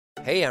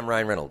Hey, I'm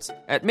Ryan Reynolds.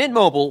 At Mint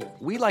Mobile,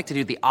 we like to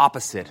do the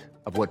opposite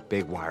of what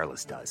Big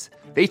Wireless does.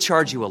 They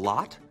charge you a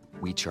lot,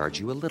 we charge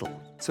you a little.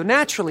 So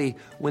naturally,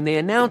 when they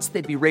announced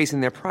they'd be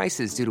raising their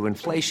prices due to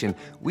inflation,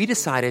 we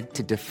decided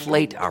to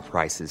deflate our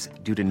prices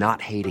due to not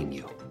hating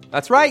you.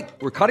 That's right.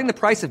 We're cutting the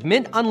price of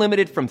Mint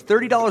Unlimited from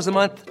 $30 a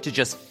month to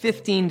just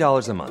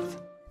 $15 a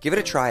month. Give it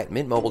a try at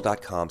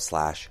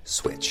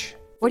mintmobile.com/switch.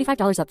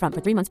 $45 up front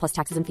for 3 months plus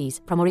taxes and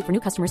fees. Promo rate for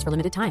new customers for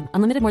limited time.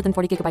 Unlimited more than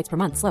 40 gigabytes per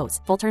month.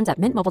 Slows full terms at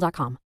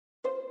mintmobile.com.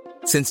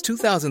 Since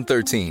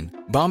 2013,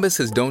 Bombas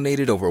has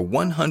donated over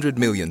 100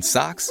 million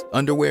socks,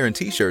 underwear, and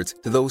T-shirts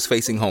to those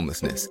facing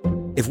homelessness.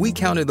 If we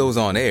counted those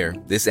on air,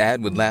 this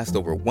ad would last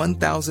over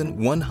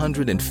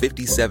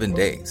 1,157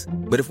 days.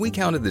 But if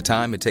we counted the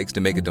time it takes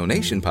to make a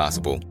donation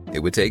possible,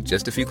 it would take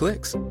just a few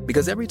clicks.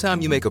 Because every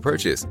time you make a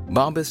purchase,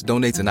 Bombas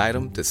donates an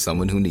item to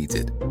someone who needs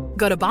it.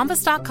 Go to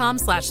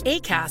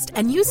bombas.com/ACAST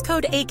and use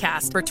code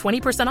ACAST for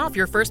 20% off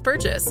your first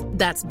purchase.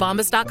 That's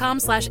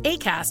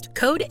bombas.com/ACAST,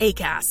 code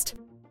ACAST.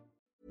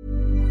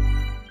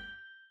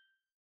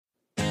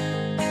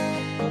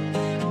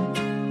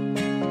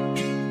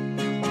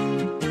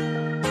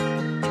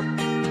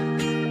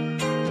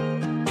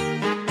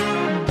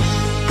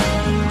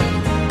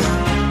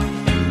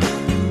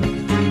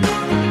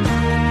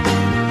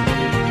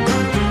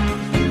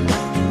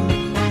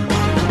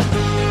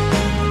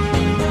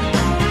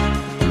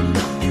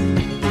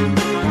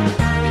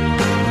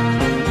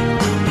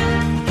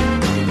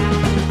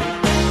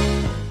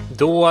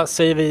 Då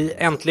säger vi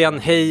äntligen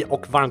hej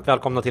och varmt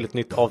välkomna till ett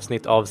nytt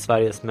avsnitt av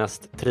Sveriges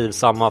mest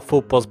trivsamma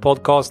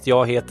fotbollspodcast.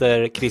 Jag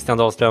heter Christian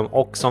Dahlström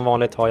och som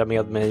vanligt har jag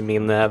med mig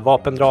min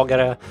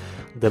vapendragare,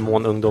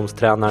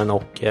 demonungdomstränaren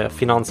och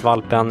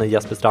finansvalpen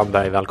Jesper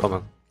Strandberg.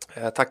 Välkommen.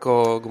 Tack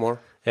och god morgon.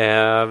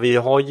 Vi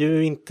har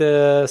ju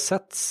inte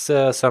setts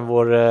sedan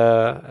vår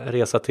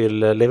resa till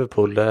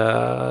Liverpool.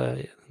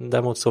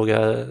 Däremot såg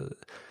jag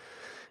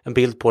en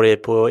bild på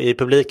dig i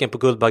publiken på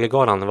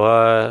Guldbaggegalan.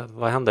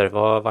 Vad händer?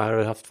 Vad har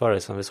du haft för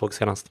dig sedan vi såg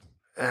senast?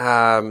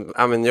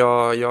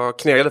 Jag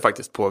knegade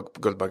faktiskt på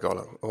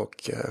Guldbaggegalan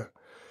och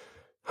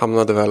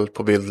hamnade väl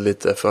på bild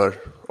lite för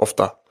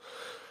ofta.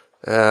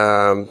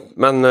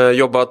 Men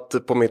jobbat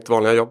på mitt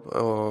vanliga jobb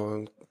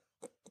och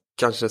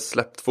kanske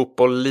släppt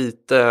fotboll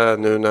lite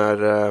nu när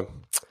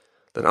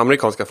den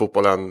amerikanska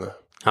fotbollen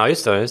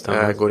just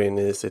det. Går in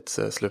i sitt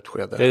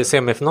slutskede. Är det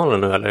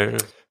semifinalen nu eller?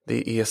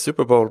 Det är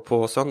Super Bowl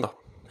på söndag.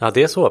 Ja,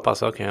 det är så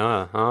pass. Okej,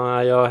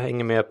 ja, jag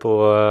hänger med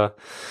på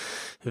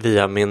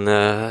via min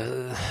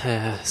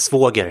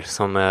svåger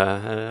som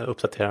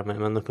uppdaterar mig.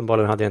 Men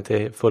uppenbarligen hade jag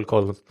inte full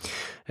koll.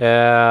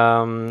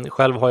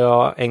 Själv har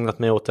jag ägnat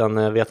mig åt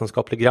en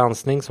vetenskaplig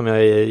granskning som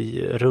jag är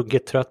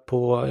ruggigt trött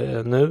på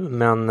nu.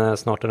 Men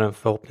snart är den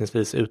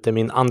förhoppningsvis ute i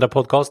min andra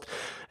podcast.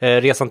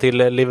 Resan till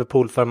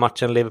Liverpool för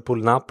matchen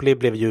Liverpool-Napoli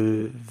blev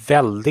ju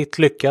väldigt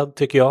lyckad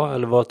tycker jag.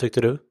 Eller vad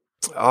tyckte du?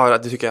 Ja,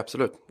 det tycker jag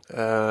absolut.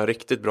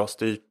 Riktigt bra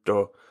styrt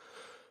och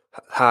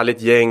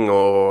härligt gäng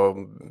och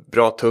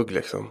bra tugg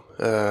liksom.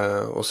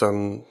 Och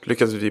sen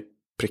lyckades vi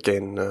pricka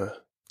in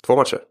 2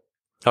 matcher.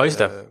 Ja, just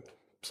det.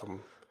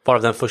 Bara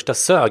den första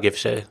sög i och för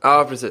sig.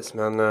 Ja, precis.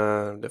 Men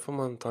det får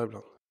man ta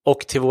ibland. Och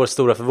till vår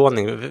stora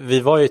förvåning, vi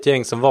var ju ett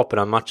gäng som var på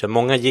den matchen.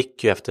 Många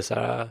gick ju efter så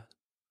här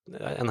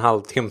en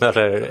halvtimme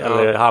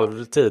eller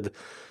halvtid.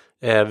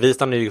 Vi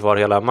stannade ju kvar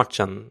hela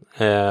matchen.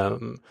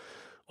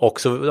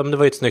 Och så, det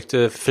var ju ett snyggt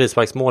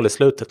frisparksmål i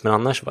slutet, men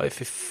annars var det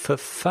en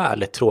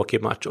förfärligt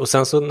tråkig match. Och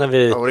sen så när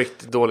vi... Ja, och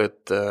riktigt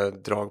dåligt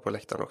drag på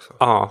läktaren också.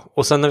 Ja,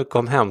 och sen när vi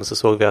kom hem så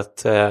såg vi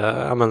att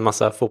en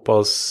massa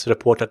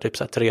fotbollsreporter, typ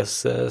så här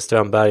Therese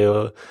Strömberg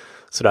och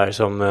sådär,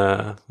 som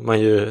man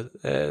ju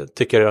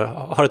tycker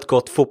har ett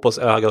gott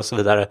fotbollsöga och så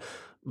vidare.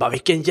 Bara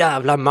vilken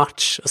jävla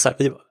match! Och så här,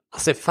 vi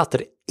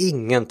fattade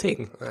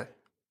ingenting. Nej.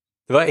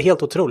 Det var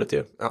helt otroligt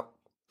ju. Ja.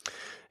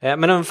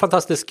 Men en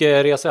fantastisk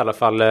resa i alla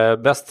fall.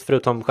 Bäst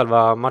förutom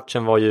själva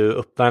matchen var ju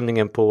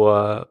uppvärmningen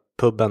på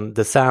puben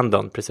The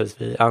Sandon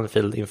precis vid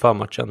Anfield inför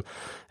matchen.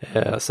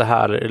 Så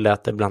här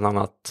lät det bland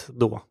annat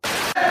då.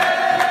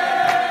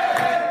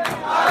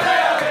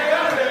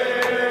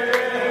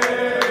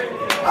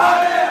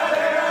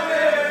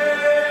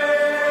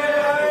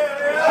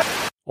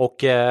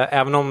 Och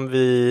även om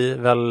vi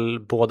väl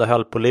båda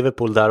höll på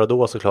Liverpool där och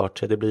då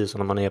såklart, det blir ju så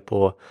när man är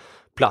på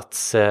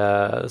plats.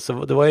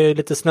 Så det var ju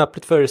lite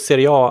snöpligt för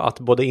Serie A att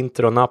både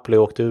Inter och Napoli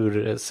åkte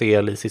ur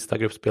CL i sista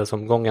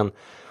gruppspelsomgången.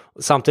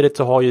 Samtidigt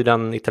så har ju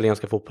den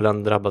italienska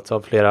fotbollen drabbats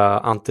av flera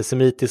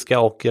antisemitiska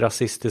och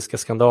rasistiska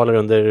skandaler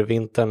under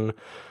vintern.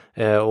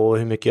 Och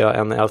hur mycket jag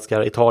än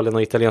älskar Italien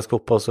och italiensk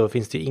fotboll så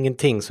finns det ju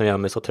ingenting som gör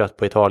mig så trött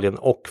på Italien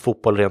och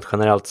fotboll rent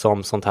generellt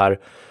som sånt här.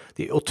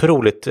 Det är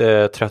otroligt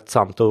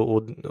tröttsamt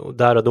och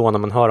där och då när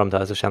man hör om det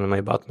här så känner man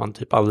ju bara att man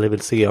typ aldrig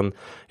vill se en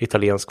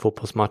italiensk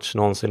fotbollsmatch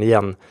någonsin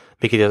igen.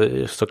 Vilket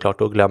jag såklart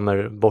då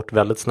glömmer bort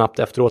väldigt snabbt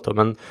efteråt då.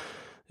 Men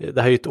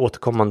det här är ju ett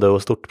återkommande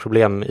och stort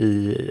problem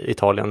i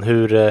Italien.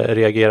 Hur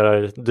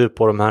reagerar du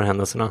på de här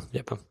händelserna,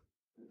 Jeppe?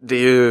 Det är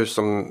ju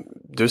som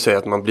du säger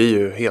att man blir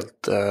ju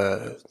helt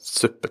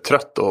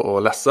supertrött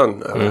och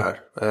ledsen över det här.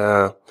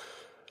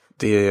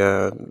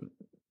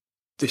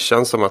 det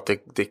känns som att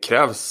det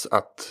krävs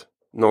att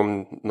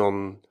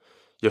någon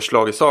gör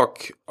slag i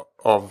sak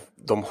av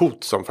de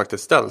hot som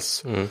faktiskt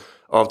ställs.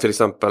 Av till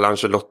exempel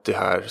Ancelotti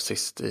här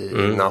sist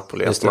i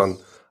Napoli.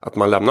 Att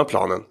man lämnar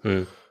planen.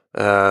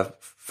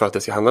 För att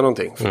det ska hända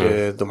någonting. För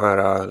det är de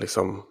här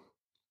liksom...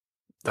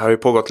 Det här har ju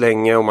pågått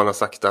länge och man har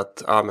sagt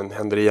att men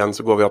händer det igen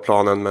så går vi av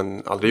planen,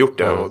 men aldrig gjort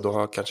det. Och då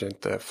har kanske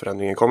inte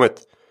förändringen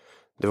kommit.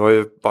 Det var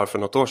ju bara för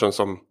något år sedan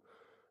som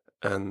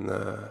en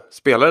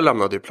spelare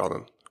lämnade i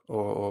planen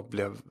och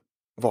blev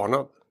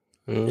varnad.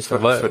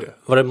 För det.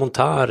 Var det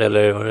Montar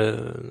eller var det...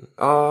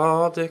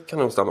 Ja, det kan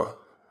nog stämma.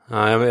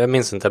 Ja, jag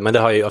minns inte, men det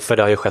har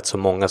ju skett så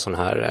många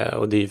sådana här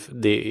och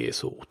det är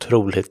så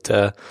otroligt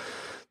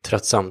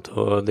tröttsamt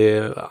och det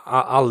är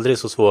aldrig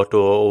så svårt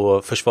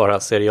att försvara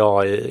Serie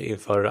A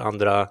inför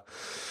andra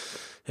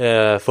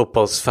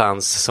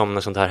fotbollsfans som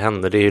när sånt här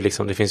händer. Det är ju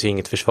liksom, det finns ju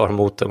inget försvar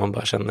mot det, man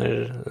bara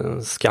känner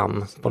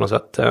skam på något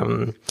sätt.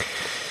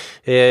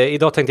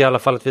 Idag tänkte jag i alla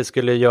fall att vi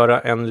skulle göra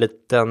en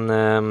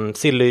liten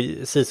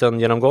silly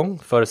season-genomgång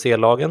för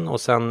C-lagen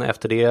och sen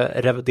efter det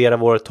revidera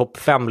vår topp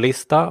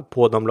 5-lista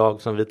på de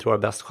lag som vi tror har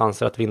bäst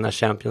chanser att vinna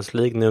Champions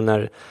League nu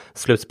när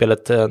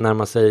slutspelet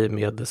närmar sig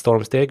med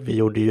stormsteg. Vi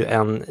gjorde ju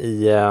en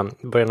i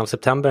början av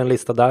september, en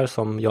lista där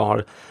som jag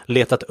har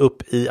letat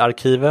upp i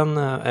arkiven.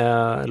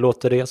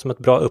 Låter det som ett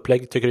bra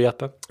upplägg, tycker du,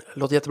 Jeppe?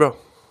 Låter jättebra.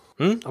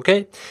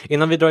 Okej.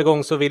 Innan vi drar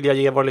igång så vill jag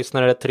ge våra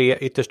lyssnare 3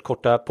 ytterst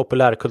korta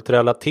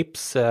populärkulturella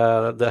tips.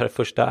 Det här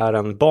första är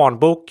en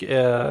barnbok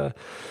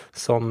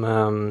som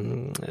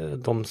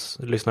de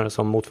lyssnare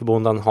som mot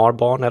förbundan har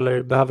barn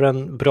eller behöver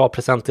en bra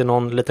present till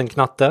någon liten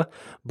knatte.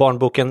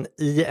 Barnboken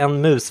I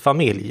en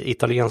musfamilj,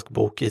 italiensk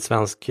bok i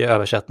svensk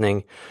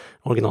översättning.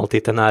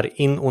 Originaltiteln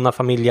är In una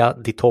famiglia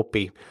di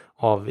topi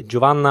av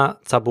Giovanna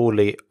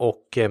Zabuli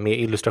och med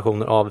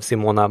illustrationer av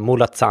Simona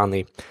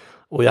Mulazzani.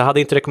 Och jag hade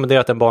inte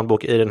rekommenderat en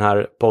barnbok i den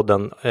här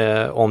podden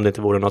om det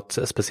inte vore något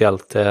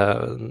speciellt.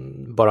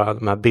 Bara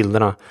de här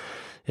bilderna,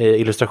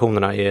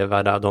 illustrationerna är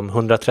värda de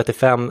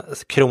 135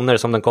 kronor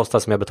som den kostar,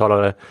 som jag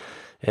betalade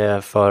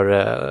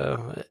för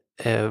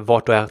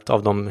vart och ett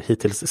av de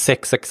hittills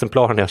 6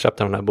 exemplaren jag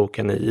köpte den här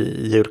boken i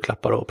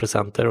julklappar och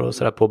presenter och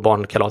sådär på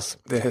barnkalas.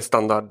 Det är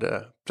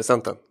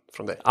standardpresenten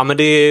från dig. Ja, men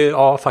det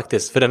är,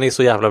 faktiskt, för den är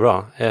så jävla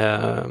bra.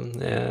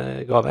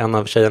 Gav en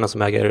av tjejerna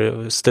som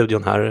äger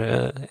studion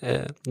här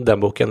den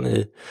boken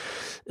i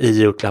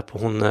julklapp.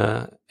 Hon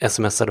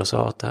smsade och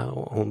sa att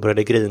hon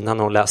började grina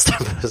när hon läste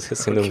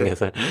sin unge.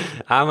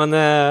 Ja, men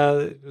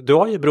du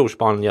har ju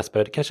brorsbarn,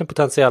 Jesper. Det kanske en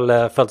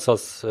potentiell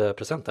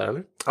födelsedagspresent där,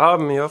 eller? Ja,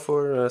 men jag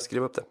får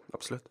skriva upp det,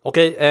 absolut.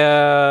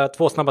 Okej,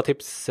 2 snabba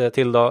tips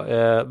till då.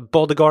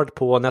 Bodyguard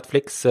på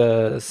Netflix,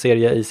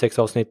 serie i 6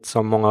 avsnitt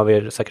som många av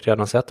er säkert redan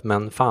har sett.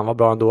 Men fan vad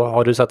bra ändå.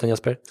 Har du sett den,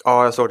 Jesper?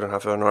 Ja, jag såg den här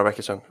för några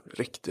veckor sedan.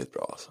 Riktigt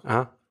bra alltså.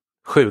 Aha.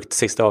 Sjukt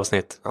sista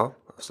avsnitt. Ja.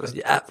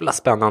 Jävla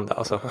spännande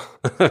alltså.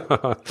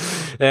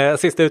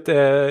 Sist ut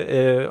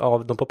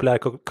av de populära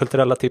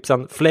kulturella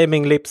tipsen,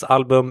 Flaming Lips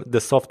album The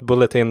Soft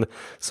Bulletin,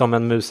 som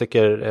en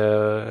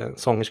musiker,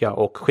 sångerska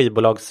och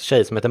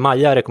skivbolagstjej som heter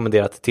Maja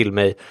rekommenderat till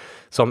mig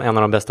som en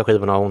av de bästa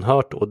skivorna hon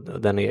hört, och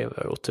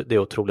det är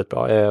otroligt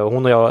bra.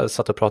 Hon och jag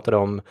satt och pratade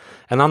om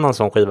en annan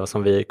sån skiva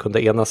som vi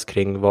kunde enas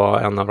kring var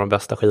en av de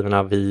bästa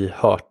skivorna vi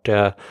hört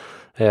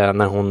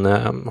när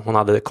hon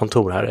hade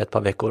kontor här ett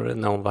par veckor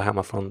när hon var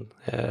hemma från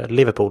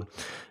Liverpool.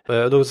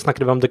 Då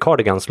snackade vi om The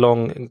Cardigans,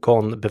 Long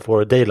Gone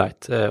Before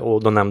Daylight,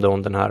 och då nämnde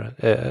hon den här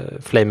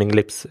Flaming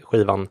Lips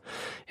skivan.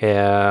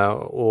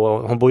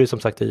 Och hon bor ju som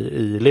sagt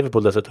i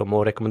Liverpool dessutom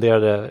och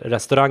rekommenderade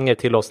restauranger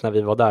till oss när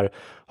vi var där.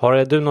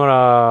 Har du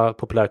några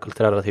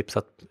populärkulturella tips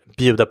att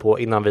bjuda på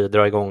innan vi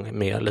drar igång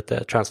med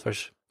lite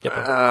transfers?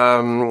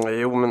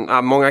 Jo,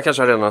 men många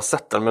kanske redan har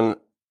sett den, men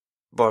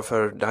bara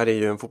för det här är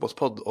ju en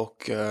fotbollspodd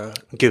och...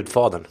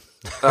 Gudfadern.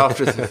 Ja,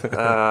 precis.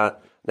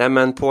 Nej,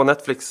 men på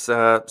Netflix,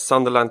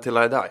 Sunderland Till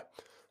I Die.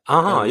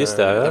 Aha, just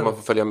det. Där man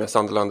får följa med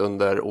Sunderland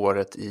under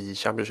året i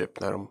Championship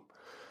när de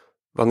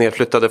var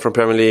nedflyttade från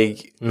Premier League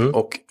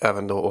och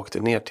även då åkte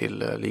ner till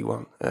League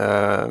One.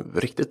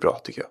 Riktigt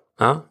bra tycker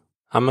jag.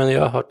 Ja, men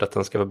jag har hört att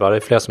den ska vara bra. Det är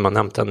flera som har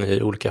nämnt den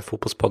i olika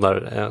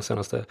fotbollspoddar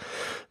senaste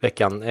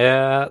veckan.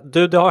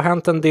 Det har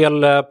hänt en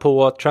del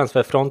på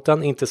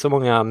transferfronten. Inte så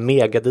många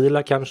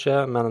megadealar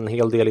kanske, men en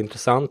hel del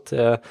intressant.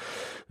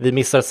 Vi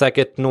missar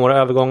säkert några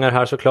övergångar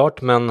här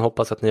såklart, men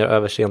hoppas att ni har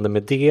överseende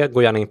med det.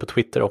 Gå gärna in på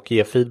Twitter och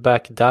ge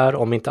feedback där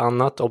om inte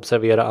annat.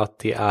 Observera att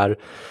det är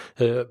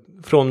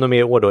från och med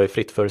i år då är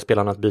fritt för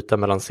spelarna att byta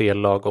mellan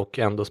CL-lag och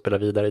ändå spela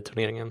vidare i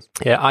turneringen.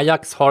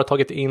 Ajax har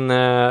tagit in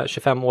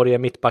 25-årige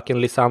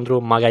mittbacken Lisandro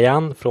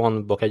Magallan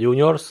från Boca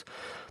Juniors.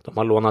 De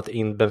har lånat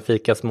in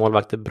Benficas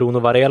målvakt Bruno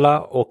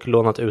Varela och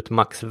lånat ut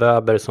Max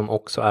Weber som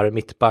också är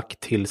mittback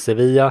till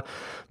Sevilla.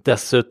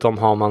 Dessutom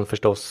har man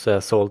förstås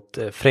sålt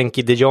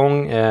Frenkie de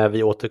Jong.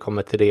 Vi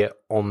återkommer till det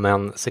om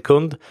en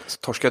sekund. Så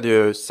torskade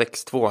ju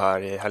 6-2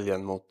 här i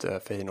helgen mot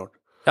Feyenoord.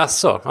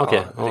 Jaså,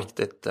 okej. Ja,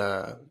 riktigt.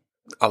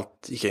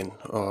 Allt gick in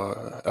och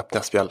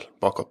öppnade spjäll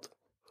bakåt.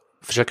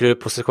 Försöker du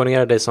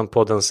positionera dig som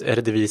poddens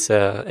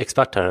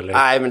Eredivisie-expert här eller?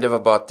 Nej, men det var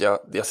bara att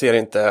jag ser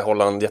inte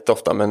Holland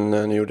jätteofta, men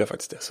nu gjorde jag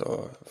faktiskt det, så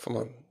får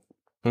man...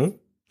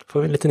 Får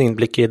vi en liten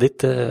inblick i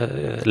ditt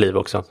liv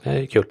också. Det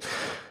är kul.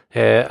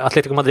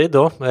 Atletico Madrid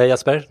då,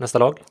 Jesper, nästa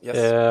lag.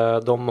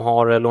 Yes. De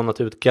har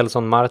lånat ut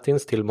Gelson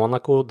Martins till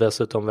Monaco.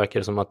 Dessutom verkar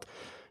det som att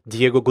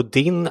Diego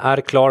Godin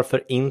är klar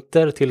för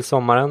Inter till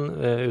sommaren.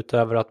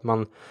 Utöver att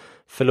man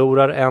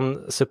förlorar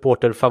en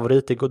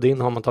supporterfavorit i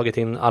Godin har man tagit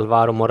in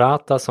Alvaro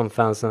Morata som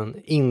fansen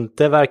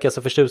inte verkar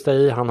så förtjusta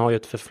i. Han har ju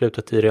ett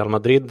förflutet i Real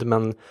Madrid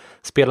men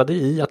spelade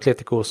i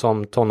Atletico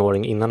som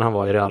tonåring innan han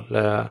var i Real.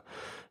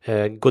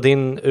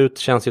 Godin ut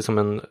känns ju som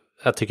en,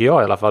 tycker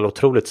jag i alla fall,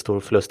 otroligt stor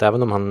förlust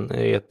även om han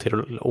är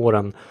till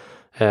åren.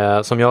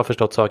 Som jag har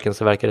förstått saken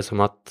så verkar det som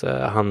att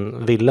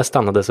han ville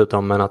stanna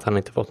dessutom men att han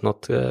inte fått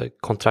något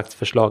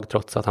kontraktsförslag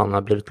trots att han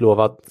har blivit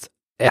lovad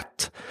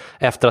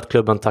efter att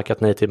klubben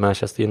tackat nej till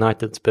Manchester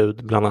Uniteds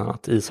bud bland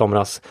annat i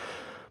somras.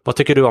 Vad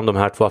tycker du om de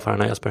här två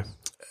affärerna, Jesper?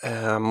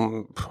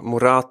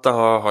 Morata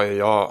har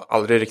jag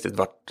aldrig riktigt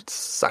varit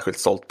särskilt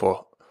sålt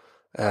på.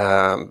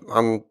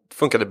 Han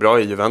funkade bra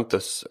i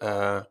Juventus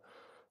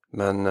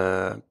men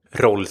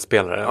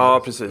rollspelare.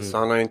 Ja, precis.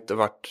 Han har ju inte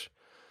varit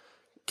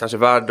kanske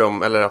värd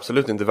dem, eller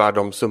absolut inte värd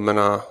de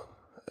summorna,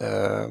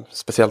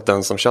 speciellt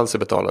den som Chelsea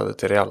betalade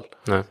till Real.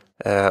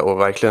 Och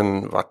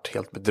verkligen varit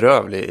helt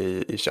bedrövlig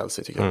i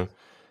Chelsea tycker jag.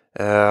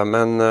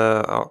 Men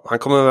han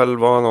kommer väl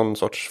vara någon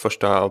sorts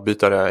första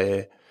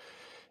avbytare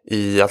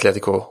i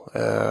Atletico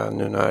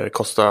nu när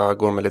Costa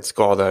går med lite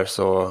skador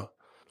så...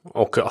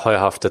 Och har jag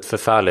haft ett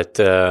förfärligt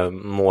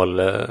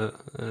målfacit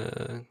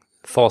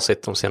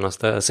de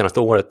senaste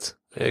året,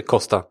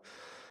 Costa.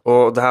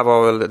 Och det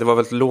var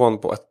väl ett lån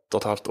på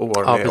 1,5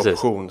 år med precis.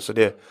 option. Så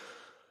det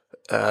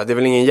är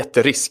väl ingen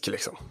jätterisk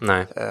liksom.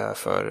 Nej.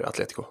 För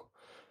Atletico.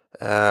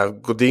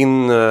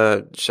 Godin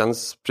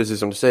känns, precis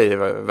som du säger,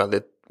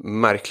 väldigt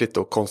märkligt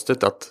och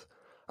konstigt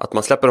att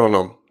man släpper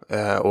honom.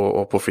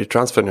 Och på free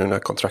transfer nu när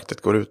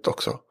kontraktet går ut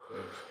också.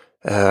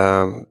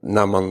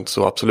 När man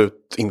så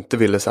absolut inte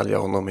ville sälja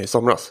honom i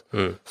somras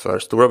för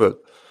stora bud.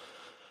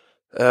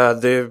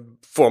 Det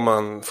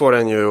får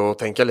en ju att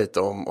tänka lite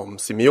om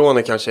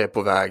Simeone kanske är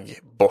på väg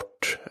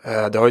bort.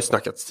 Det har ju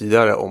snackats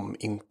tidigare om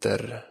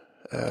Inter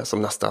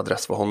som nästa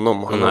adress för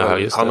honom. Han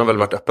har väl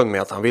varit öppen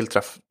med att han vill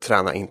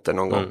träna Inter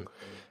någon gång.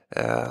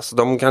 Så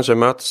de kanske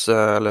möts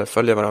eller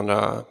följer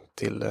varandra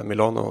till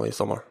Milano i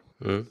sommar.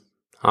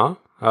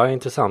 Ja,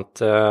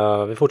 intressant.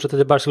 Vi fortsätter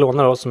till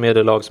Barcelona då, som är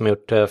det lag som har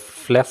gjort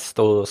flest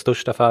och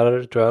störst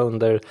affärer tror jag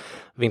under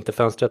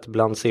vinterfönstret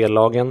bland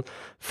C-lagen.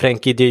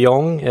 Frenkie de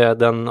Jong,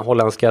 den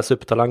holländska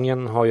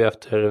supertalangen, har ju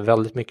efter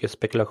väldigt mycket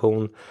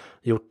spekulation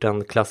gjort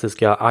den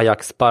klassiska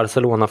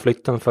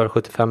Ajax-Barcelona-flytten för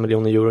 75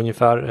 miljoner euro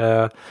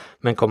ungefär.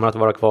 Men kommer att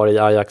vara kvar i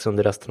Ajax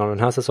under resten av den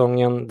här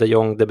säsongen. De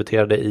Jong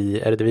debuterade i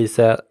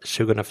Eredivisie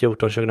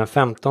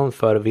 2014-2015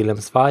 för Willem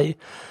Zweig.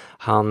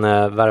 Han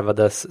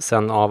värvades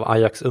sen av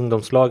Ajax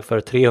ungdomslag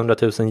för 300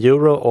 000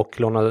 euro och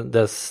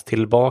lånades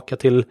tillbaka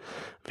till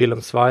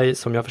Willem Zweig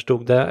som jag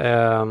förstod det.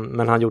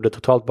 Men han gjorde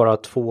totalt bara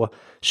 2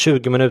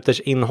 20 minuters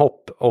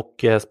inhopp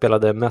och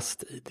spelade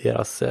mest i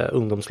deras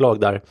ungdomslag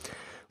där.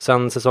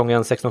 Sen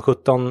säsongen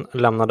 16-17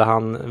 lämnade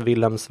han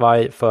Willem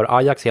Zweig för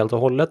Ajax helt och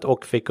hållet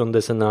och fick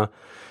under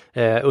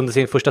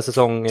sin första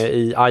säsong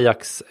i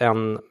Ajax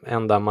en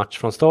enda match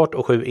från start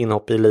och 7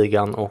 inhopp i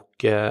ligan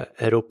och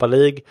Europa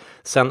League.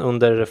 Sen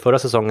under förra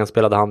säsongen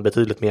spelade han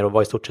betydligt mer och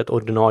var i stort sett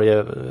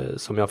ordinarie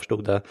som jag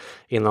förstod det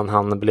innan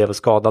han blev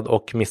skadad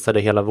och missade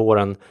hela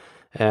våren.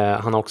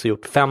 Han har också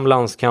gjort 5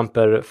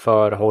 landskamper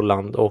för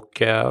Holland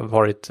och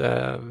varit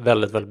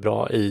väldigt, väldigt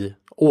bra i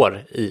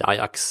år i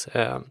Ajax.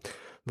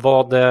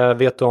 Vad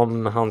vet du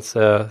om hans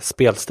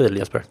spelstil,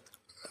 Jesper?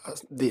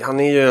 Han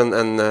är ju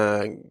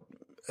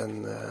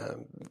en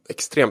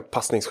extremt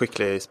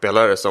passningsskicklig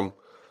spelare som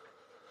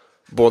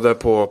både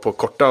på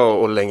korta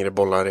och längre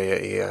bollar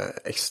är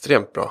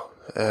extremt bra.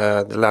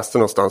 Jag läste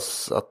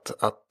någonstans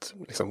att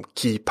liksom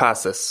key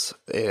passes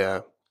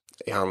är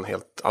han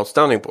helt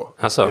outstanding på.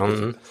 Alltså,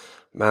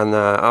 Men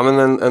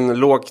en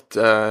lågt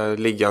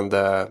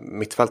liggande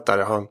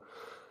mittfältare. Han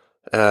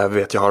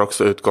vet jag har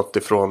också utgått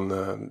ifrån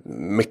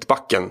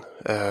mittbacken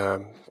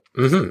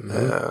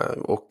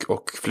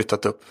och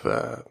flyttat upp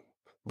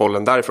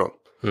bollen därifrån.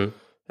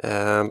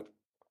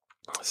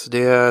 Så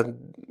det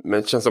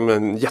känns som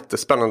en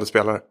jättespännande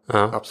spelare.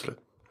 Absolut.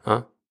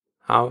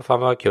 Ja, fan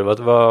vad kul.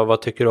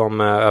 Vad tycker du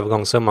om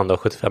övergångssumman då,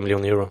 75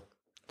 miljoner euro?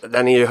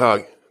 Den är ju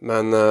hög,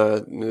 men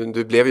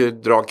det blev ju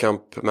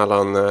dragkamp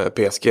mellan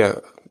PSG,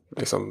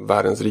 liksom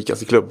världens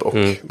rikaste klubb, och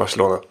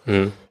Barcelona.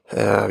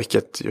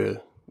 Vilket ju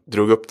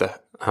drog upp det.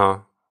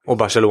 Ja. Och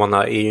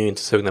Barcelona är ju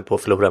inte sugna på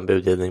att förlora en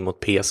budgivning mot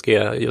PSG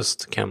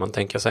just, kan man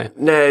tänka sig.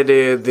 Nej,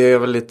 det är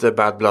väl lite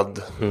bad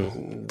blood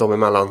dem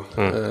emellan.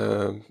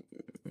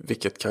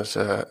 Vilket kanske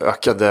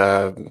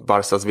ökade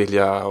Barsas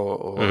vilja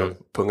och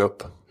punga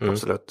upp.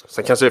 Absolut.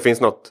 Sen kanske det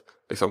finns något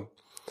liksom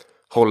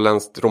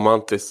holländskt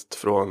romantiskt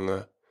från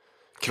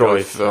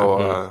Cruyff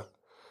och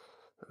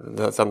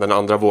Sen den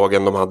andra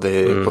vågen de hade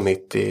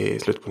i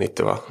slutet på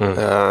 90 va?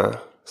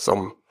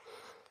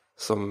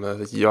 Som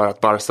gör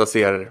att Barca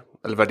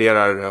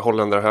värderar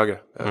holländare högre.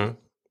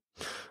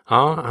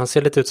 Ja, han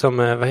ser lite ut som,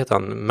 vad heter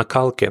han?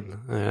 McCulkin,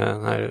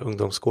 den här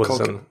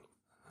ungdomsskådisen.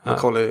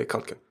 Macaulay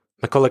Culkin.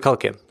 Macaulay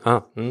Culkin,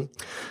 ja.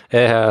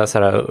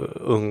 Såhär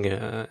ung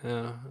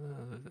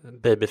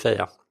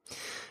babyfeja.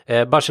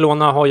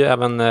 Barcelona har ju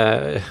även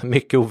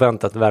mycket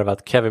oväntat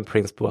värvat Kevin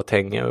Prince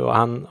Boateng, och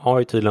han har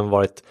ju tydligen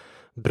varit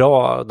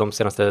bra de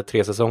senaste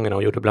 3 säsongerna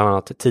och gjorde bland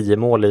annat 10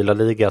 mål i La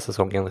Liga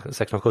säsongen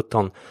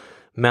 16-17.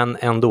 Men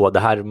ändå, det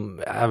här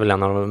är väl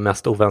en av de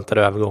mest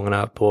oväntade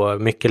övergångarna på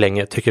mycket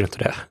länge, tycker du inte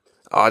det?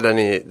 Ja,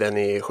 den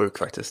är sjuk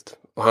faktiskt.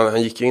 Och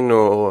han gick in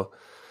och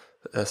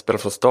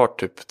spelade från start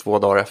typ 2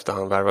 dagar efter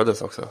han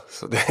värvades också.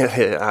 Så det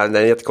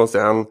är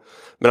jättekonstigt.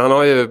 Men han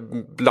har ju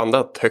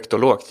blandat högt och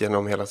lågt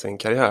genom hela sin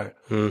karriär.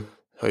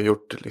 Har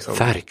gjort liksom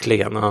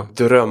verkligen, ja.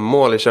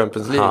 Drömmål i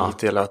Champions League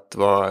till att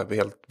vara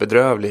helt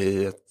bedrövlig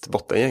i ett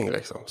bottengäng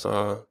liksom.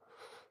 Så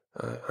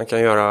han kan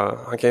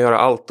göra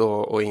allt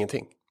och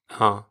ingenting.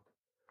 Ja,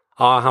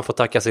 han får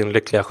tacka sin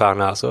lyckliga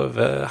stjärna. Alltså,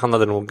 han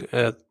hade nog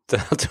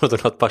jag trodde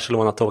att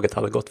Barcelona-tåget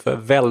hade gått för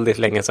väldigt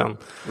länge sedan.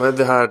 Men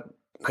det här,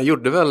 han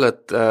gjorde väl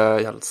ett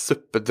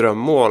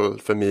superdrömmål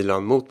för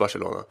Milan mot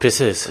Barcelona.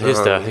 Precis,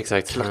 just det,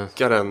 exakt.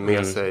 Klackar den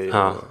med sig.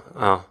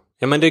 Ja,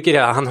 men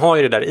han har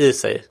ju det där i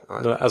sig.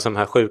 Alltså de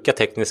här sjuka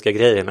tekniska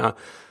grejerna.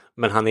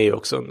 Men han är ju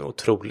också en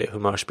otrolig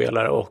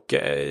humörspelare och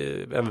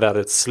en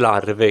väldigt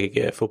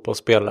slarvig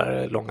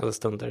fotbollsspelare långa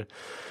stunder.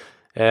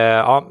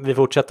 Vi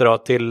fortsätter då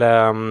till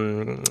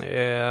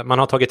man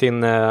har tagit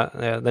in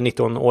den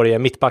 19-årige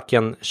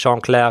mittbacken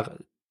Jean-Claire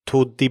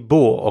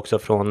Todibo också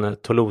från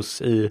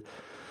Toulouse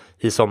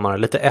i sommar.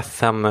 Lite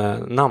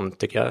FM-namn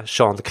tycker jag,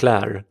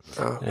 Jean-Claire.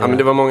 Ja, men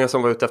det var många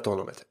som var ute efter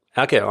honom.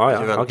 Okej,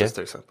 Juventus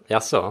till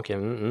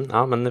exempel.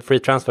 Ja, men free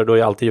transfer, då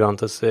är alltid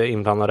Juventus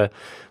inblandade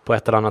på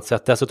ett eller annat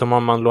sätt. Dessutom har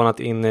man lånat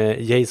in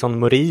Jason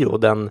Murillo,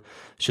 den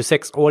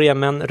 26-åriga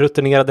men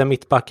rutinerade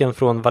mittbacken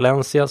från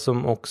Valencia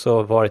som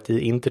också varit i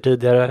Inter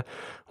tidigare.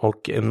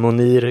 Och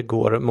Monir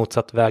går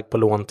motsatt väg på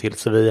lån till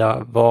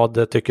Sevilla.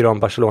 Vad tycker du om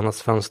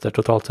Barcelonas fönster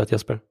totalt sett,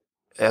 Jesper?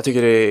 Jag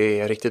tycker det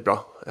är riktigt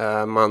bra.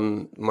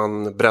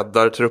 Man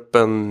breddar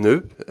truppen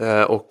nu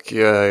och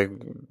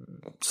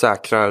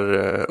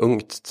säkrar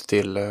ungt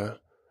till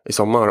i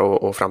sommar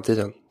och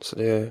framtiden. Så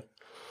det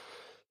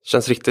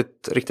känns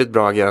riktigt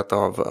bra agerat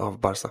av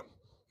Barca.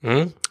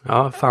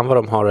 Ja, fan vad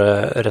de har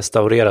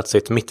restaurerat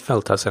sitt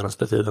mittfält här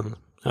senaste tiden.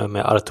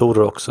 Med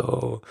Arturo också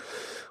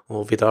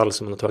och Vidal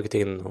som man har tagit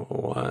in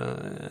och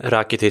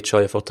Rakitic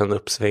har ju fått en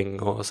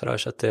uppsving och sådär,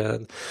 så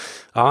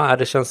att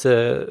det känns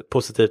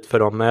positivt för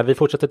dem. Vi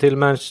fortsätter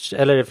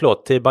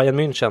till Bayern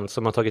München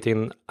som har tagit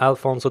in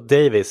Alphonso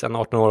Davies, en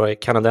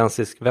 18-årig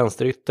kanadensisk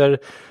vänsterytter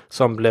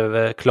som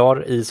blev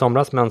klar i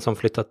somras men som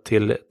flyttat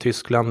till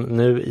Tyskland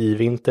nu i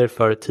vinter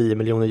för 10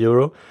 miljoner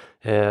euro.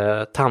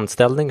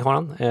 Tandställning har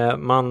han.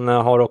 Man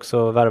har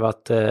också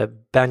värvat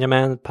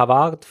Benjamin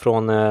Pavard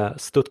från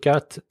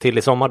Stuttgart till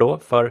i sommar då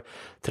för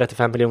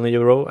 35 miljoner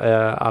euro.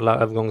 Alla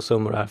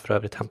övergångssummor är för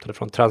övrigt hämtade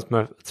från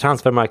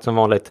Transfermarkt som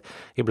vanligt.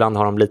 Ibland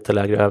har de lite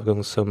lägre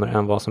övergångssummor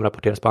än vad som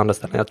rapporteras på andra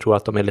ställen. Jag tror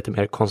att de är lite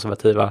mer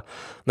konservativa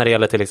när det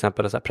gäller till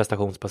exempel så här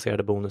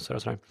prestationsbaserade bonusar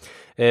och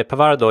sådär.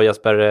 Pavard då,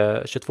 Jesper,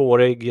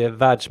 22-årig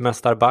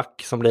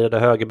världsmästarback som blir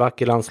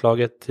högerback i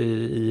landslaget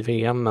i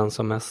VM, men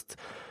som mest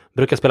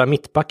brukar spela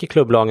mittback i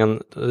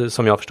klubblagen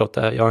som jag har förstått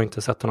det. Jag har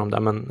inte sett honom där,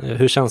 men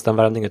hur känns den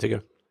värvningen tycker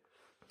du?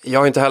 Jag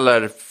har inte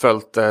heller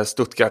följt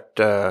Stuttgart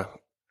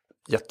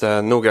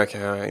jättenoga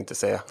kan jag inte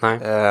säga.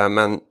 Nej.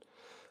 Men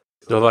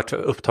du har varit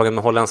upptagen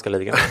med holländska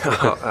ligan.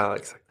 ja,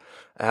 exakt.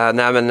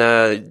 Nej, men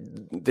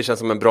det känns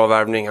som en bra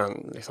värvning.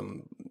 Han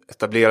liksom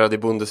etablerad i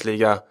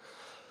Bundesliga,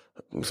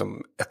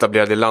 liksom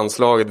etablerad i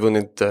landslaget,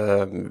 vunnit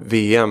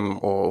VM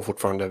och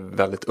fortfarande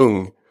väldigt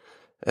ung.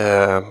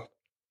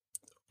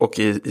 Och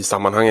i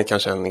sammanhanget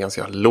kanske en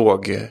ganska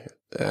låg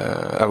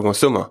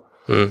övergångssumma.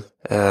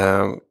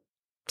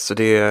 Så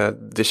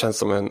det känns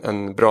som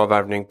en bra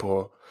värvning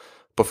på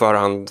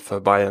förhand för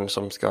Bayern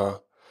som ska...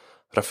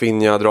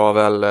 Rafinha drar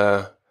väl,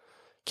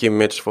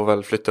 Kimmich får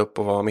väl flytta upp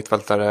och vara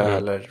mittfältare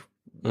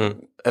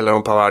eller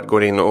om Pavard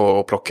går in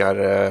och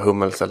plockar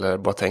Hummels eller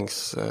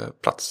Boatengs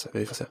plats.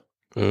 Vi får se.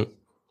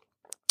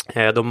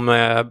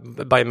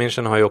 Bayern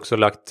München har ju också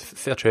lagt,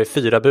 jag tror det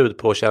är 4 bud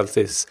på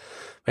Chelseas,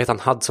 vad heter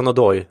han,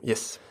 Hudson-Odoi?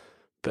 Yes.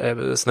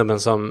 Snubben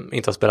som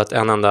inte har spelat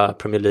en enda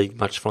Premier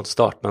League-match från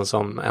start, men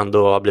som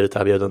ändå har blivit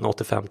erbjuden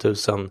 85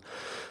 000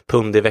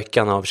 pund i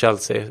veckan av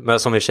Chelsea. Men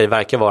som i och för sig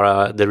verkar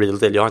vara the real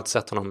deal. Jag har inte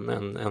sett honom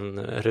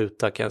en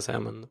ruta kan jag säga.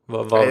 Men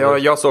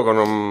jag såg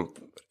honom,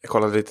 jag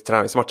kollade lite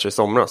träningsmatcher i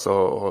somras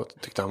och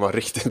tyckte han var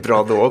riktigt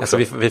bra då också.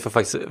 Alltså vi får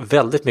faktiskt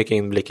väldigt mycket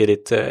inblick i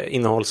ditt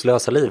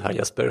innehållslösa liv här,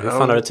 Jesper. Hur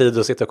fan har du tid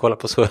att sitta och kolla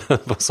på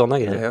sådana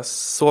grejer? Jag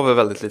sover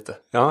väldigt lite.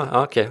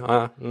 Ja, okej.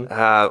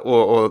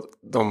 Och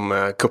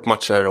de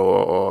cupmatcher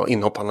och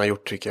inhopp han har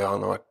gjort tycker jag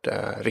han har varit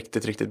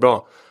riktigt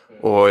bra.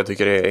 Och jag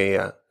tycker det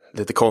är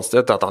lite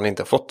konstigt att han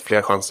inte har fått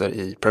fler chanser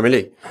i Premier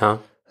League.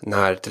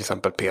 När till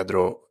exempel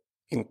Pedro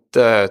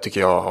inte tycker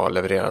jag har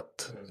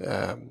levererat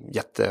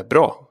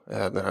jättebra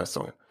den här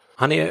säsongen.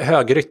 Han är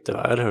högrytter,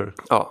 va? Eller hur?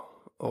 Ja.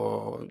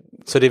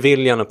 Så det är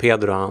Willian och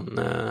Pedro han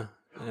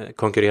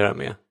konkurrerar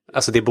med.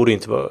 Alltså det borde ju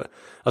inte vara...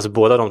 Alltså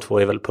båda de två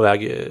är väl på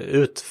väg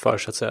ut för,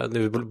 så att säga.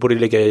 Det borde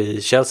ligga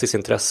i Chelseas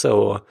intresse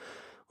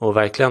och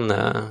verkligen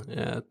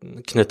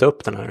knyta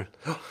upp den här.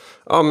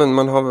 Ja, men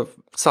man har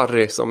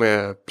Sarri som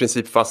är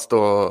principfast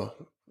och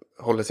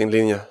håller sin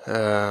linje.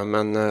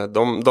 Men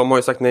de har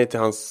ju sagt nej till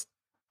hans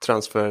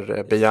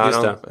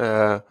transferbegäran.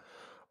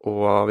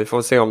 Och vi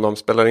får se om de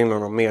spelar in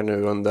honom mer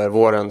nu under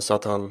våren så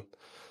att han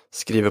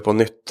skriver på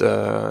nytt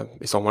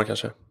i sommar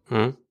kanske.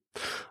 Mm.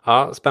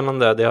 Ja,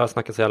 spännande. Det har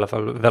snackats i alla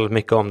fall väldigt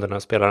mycket om den här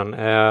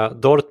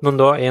spelaren. Dortmund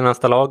då är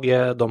nästa lag.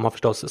 De har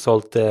förstås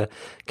sålt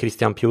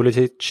Christian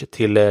Pulisic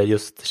till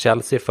just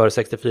Chelsea för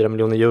 64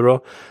 miljoner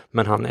euro.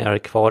 Men han är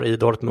kvar i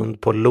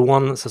Dortmund på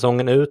lån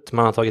säsongen ut.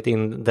 Man har tagit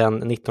in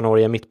den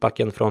 19-åriga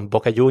mittbacken från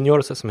Boca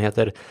Juniors som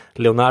heter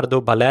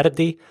Leonardo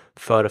Balerdi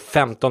för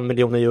 15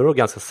 miljoner euro.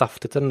 Ganska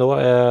saftigt ändå.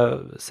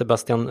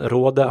 Sebastian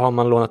Rode har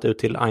man lånat ut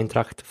till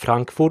Eintracht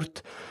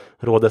Frankfurt.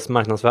 Rodes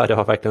marknadsvärde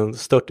har verkligen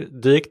stört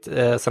dykt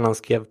sedan han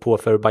skrev på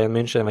för Bayern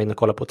München. Jag var inne och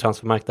kollade på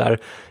transfermarkt där.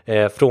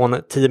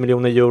 Från 10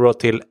 miljoner euro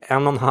till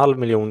 1,5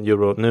 miljon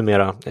euro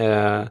numera.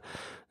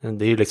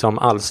 Det är ju liksom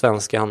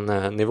allsvenskan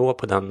nivå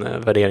på den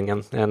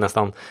värderingen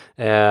nästan.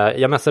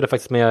 Jag mässade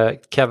faktiskt med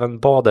Kevin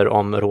Bader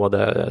om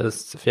Rode.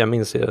 För jag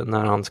minns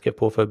när han skrev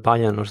på för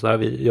Bayern och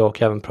sådär. Jag och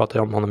Kevin pratade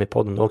om honom i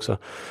podden då också.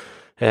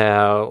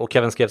 Och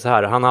Kevin skrev så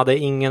här: han hade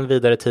ingen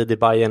vidare tid i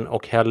Bayern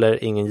och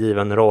heller ingen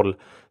given roll.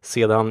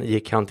 Sedan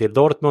gick han till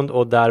Dortmund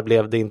och där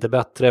blev det inte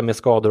bättre med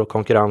skador och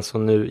konkurrens, och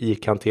nu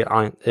gick han till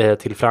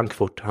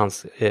Frankfurt,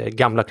 hans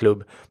gamla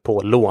klubb,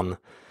 på lån.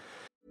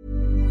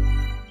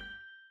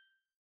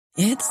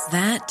 It's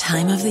that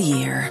time of the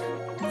year.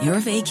 Your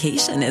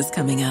vacation is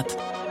coming up.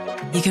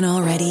 You can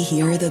already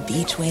hear the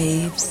beach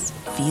waves,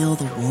 feel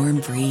the warm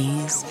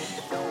breeze,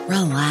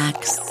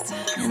 relax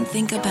and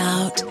think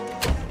about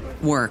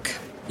work.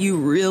 You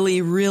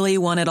really, really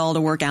want it all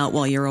to work out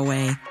while you're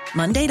away.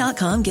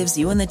 Monday.com gives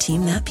you and the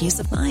team that peace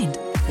of mind.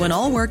 When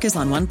all work is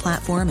on one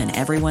platform and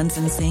everyone's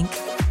in sync,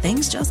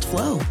 things just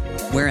flow.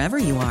 Wherever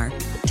you are,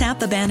 tap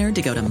the banner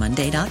to go to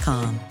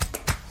Monday.com.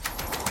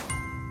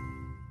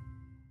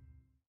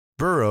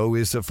 Burrow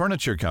is a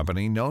furniture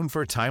company known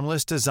for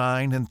timeless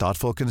design and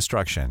thoughtful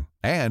construction,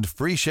 and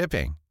free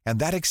shipping, and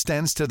that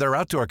extends to their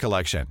outdoor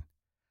collection.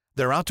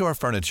 Their outdoor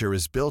furniture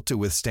is built to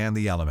withstand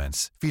the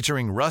elements,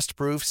 featuring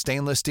rust-proof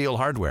stainless steel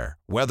hardware,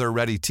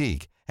 weather-ready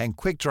teak, and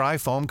quick-dry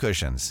foam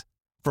cushions.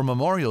 For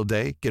Memorial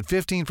Day, get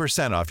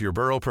 15% off your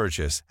Burrow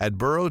purchase at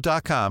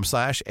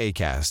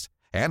burrow.com/acast,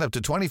 and up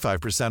to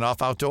 25%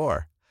 off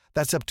outdoor.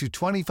 That's up to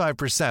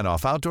 25%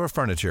 off outdoor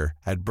furniture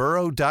at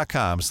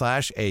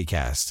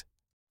burrow.com/acast.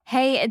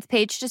 Hey, it's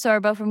Paige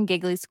DeSorbo from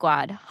Giggly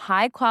Squad.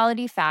 High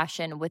quality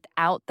fashion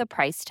without the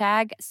price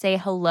tag. Say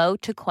hello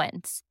to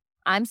Quince.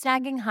 I'm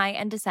snagging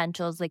high-end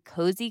essentials like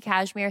cozy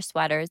cashmere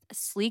sweaters,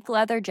 sleek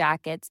leather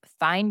jackets,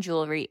 fine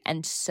jewelry,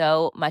 and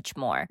so much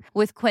more.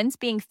 With Quince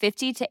being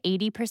 50 to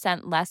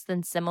 80% less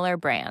than similar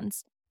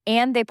brands.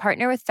 And they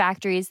partner with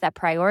factories that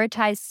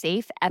prioritize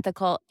safe,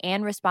 ethical,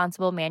 and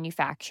responsible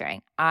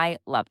manufacturing. I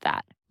love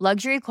that.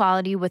 Luxury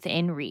quality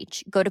within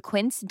reach. Go to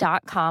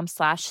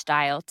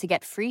quince.com/style to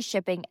get free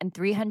shipping and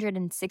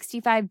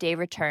 365-day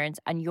returns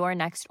on your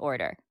next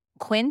order.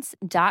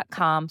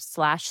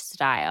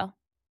 Quince.com/style.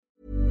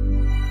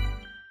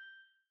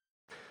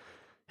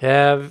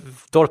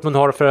 Dortmund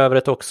har för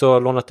övrigt också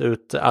lånat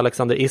ut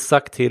Alexander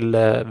Isak till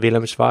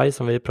Willem Schweiz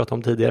som vi pratade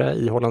om tidigare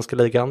i holländska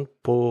ligan.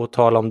 På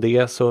tal om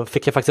det så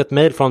fick jag faktiskt ett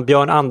mejl från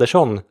Björn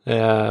Andersson,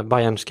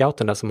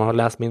 Bayern-scouten där, som har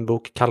läst min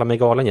bok Kalla mig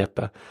galen,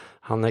 Jeppe.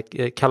 Han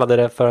kallade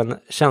det för en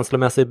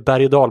känslomässig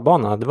berg- och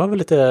dalbana. Det var väl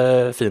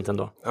lite fint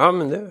ändå. Ja,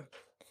 men det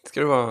ska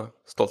du vara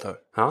stolt över.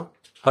 Ja.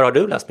 Har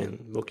du läst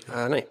min bok?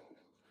 Nej.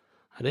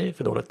 Ja, det är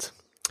för dåligt.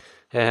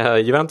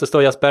 Juventus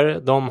då,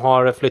 Jesper, de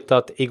har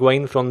flyttat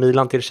Higuain från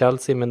Milan till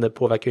Chelsea, men det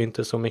påverkar ju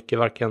inte så mycket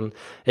varken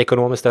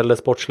ekonomiskt eller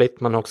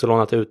sportsligt. Man har också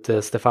lånat ut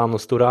Stefano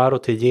Sturaro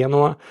till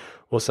Genoa,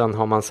 och sen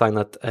har man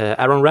signat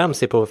Aaron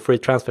Ramsey på free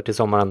transfer till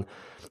sommaren.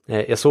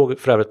 Jag såg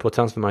för övrigt på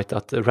transfermarkt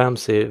att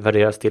Ramsey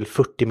värderas till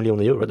 40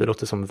 miljoner euro. Det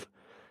låter som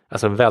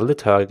en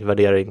väldigt hög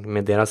värdering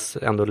med deras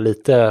ändå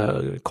lite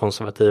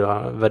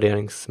konservativa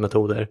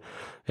värderingsmetoder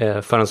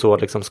för en så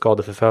liksom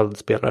skadeförföljd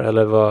spelare.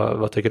 Eller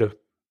vad tycker du?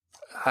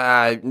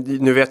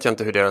 Nu vet jag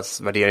inte hur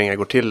deras värderingar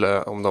går till,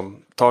 om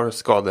de tar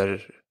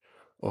skador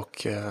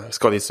och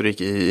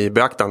skadehistorik i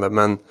beaktande,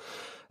 men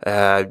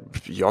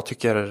jag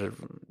tycker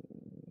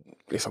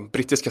liksom,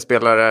 brittiska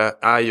spelare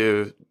är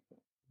ju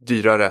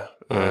dyrare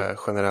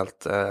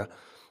generellt.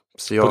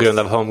 Så på grund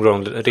av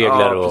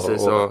homegrown-regler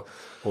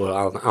och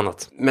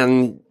annat.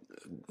 Men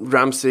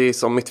Ramsey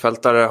som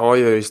mittfältare har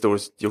ju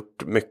historiskt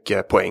gjort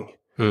mycket poäng.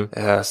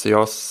 Så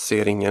jag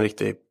ser ingen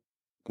riktig...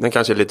 Den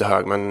kanske är lite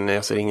hög, men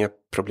jag ser inga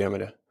problem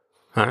med det.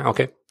 Nej,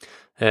 okej.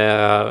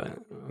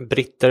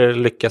 Britter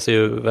lyckas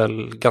ju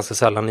väl ganska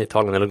sällan i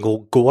Italien, eller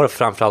går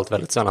framförallt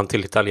väldigt sällan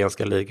till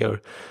italienska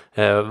ligor.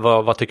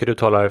 Vad tycker du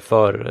talar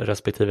för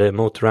respektive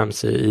emot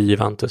Ramsey i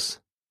Juventus?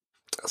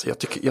 Alltså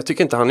jag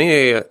tycker inte han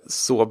är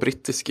så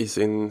brittisk i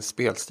sin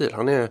spelstil.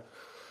 Han är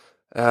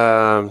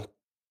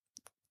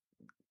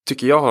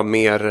tycker jag har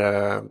mer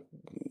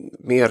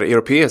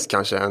europeisk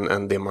kanske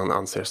än det man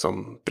anser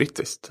som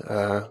brittiskt.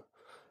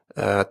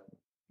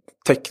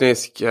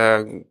 Teknisk,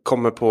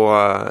 kommer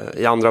på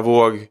i andra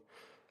våg,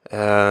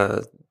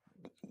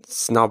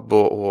 snabb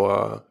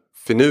och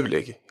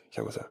finurlig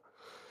kan man säga.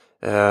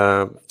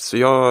 Så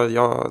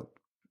jag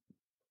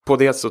på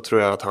det så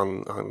tror jag att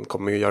han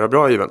kommer att göra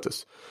bra i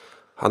Juventus.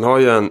 Han har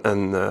ju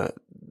en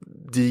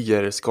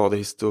diger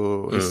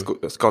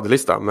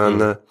skadelista,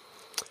 men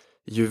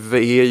Juve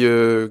är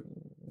ju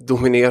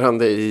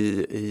dominerande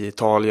i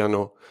Italien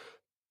och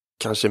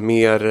kanske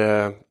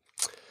mer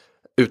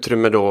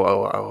utrymme då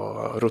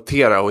att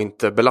rotera och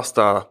inte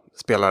belasta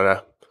spelare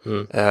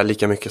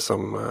lika mycket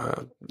som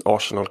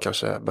Arsenal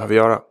kanske behöver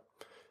göra.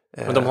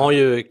 Men de har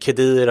ju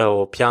Khedira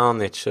och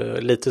Pjanic,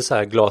 lite så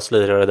här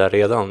glaslirare där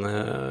redan,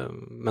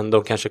 men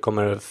de kanske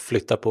kommer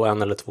flytta på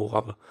en eller två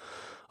av,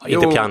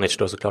 inte Pjanic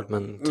då såklart,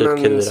 men typ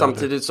men Khedira.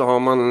 Samtidigt så har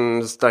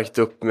man stärkt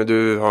upp med,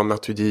 du har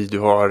Matuidi, du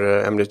har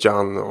Emre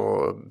Can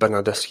och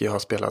Bernardeschi har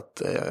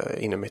spelat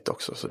inne mitt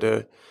också, så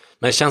det.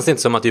 Men det känns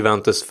inte som att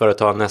Juventus för att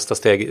ta nästa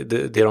steg,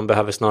 det de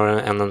behöver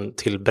snarare än en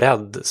till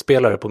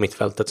breddspelare på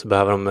mittfältet, så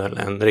behöver de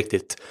en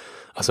riktigt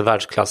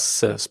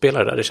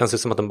världsklassspelare där. Det känns ju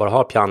som att de bara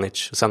har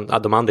Pjanic. Sen,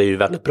 de andra är ju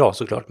väldigt bra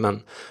såklart,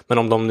 men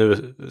om de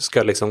nu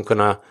ska liksom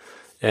kunna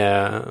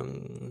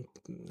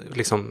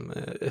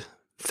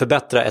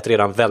förbättra ett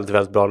redan väldigt,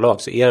 väldigt bra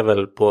lag, så är det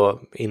väl på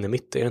inne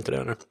mitt, är det inte det?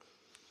 Eller?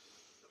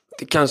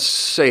 Det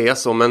kanske är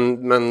så,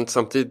 men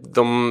samtidigt,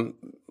 de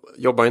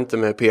jobbar inte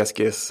med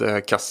PSGs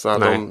kassa.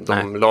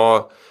 De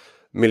la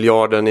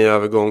miljarden i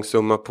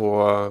övergångssumma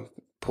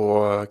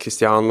på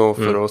Cristiano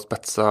för att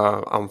spetsa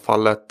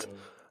anfallet.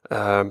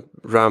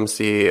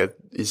 Ramsey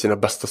i sina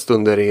bästa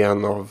stunder är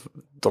en av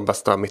de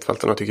bästa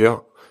mittfältarna tycker jag.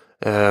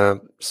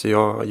 Så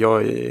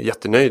jag är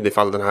jättenöjd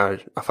ifall den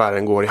här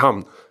affären går i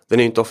hamn. Den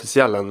är ju inte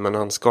officiell än, men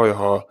han ska ju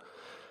ha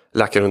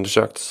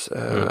läkarundersökts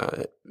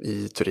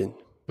i Turin.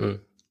 Mm.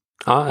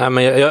 Ja,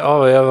 men jag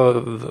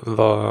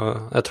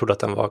trodde att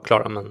den var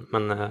klar,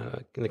 men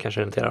det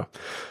kanske inte är det.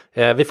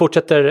 Vi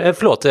fortsätter,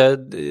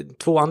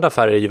 2 andra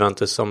affärer i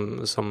Juventus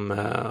som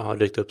har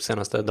dykt upp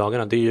senaste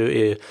dagarna. Det är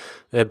ju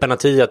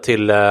Benatia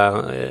till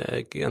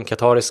en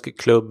katarisk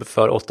klubb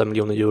för 8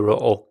 miljoner euro,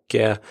 och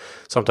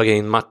så har de tagit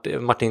in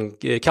Martin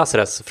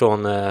Cáceres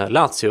från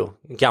Lazio,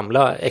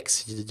 gamla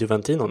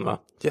ex-Juventinon, va?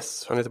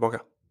 Yes, han är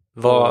tillbaka.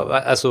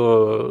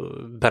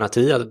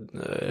 Benatia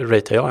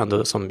ratear jag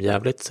ändå som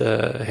jävligt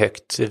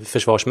högt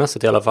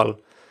försvarsmässigt i alla fall.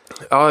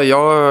 Ja,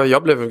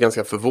 jag blev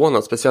ganska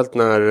förvånad, speciellt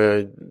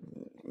när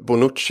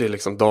Bonucci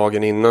liksom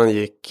dagen innan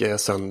gick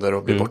sönder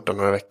och blev borta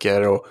några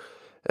veckor, och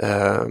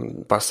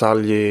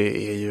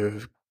Barzagli är ju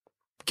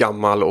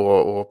gammal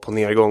och på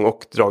nedgång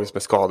och dragits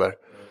med skador.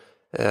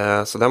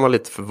 Så den var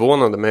lite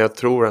förvånande, men jag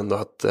tror ändå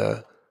att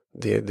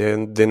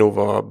det nog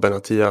var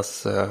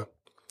Benatias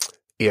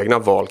egna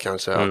val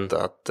kanske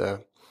att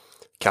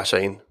casha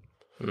in.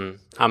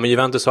 Ja, men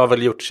Juventus har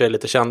väl gjort sig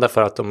lite kända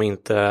för att de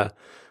inte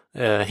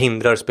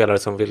hindrar spelare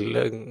som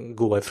vill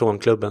gå ifrån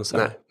klubben. Så.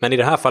 Men i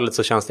det här fallet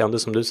så känns det ändå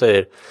som du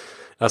säger,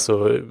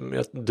 alltså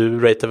du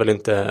ratear väl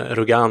inte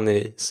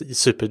Rugani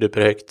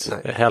superduper högt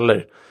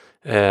heller.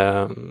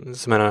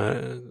 Så menar,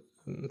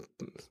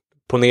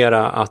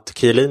 ponera att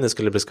Chiellini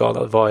skulle bli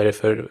skadad, vad är det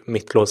för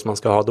mittlås man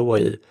ska ha då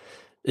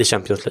i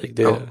Champions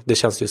League? Det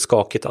känns ju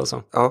skakigt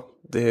alltså. Ja,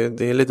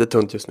 det är lite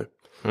tunt just nu.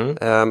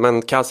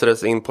 Men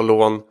Cáceres in på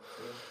lån,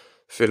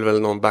 fyller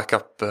väl någon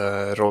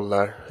backup-roll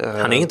där.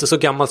 Han är inte så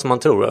gammal som man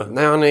tror då.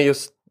 Nej, han är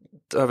just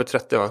över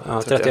 30, va?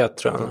 Ja, 31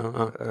 tror jag.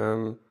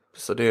 Ja.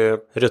 Så det är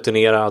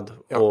rutinerad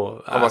och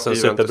alltså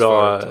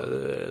superbra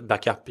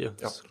backup ju.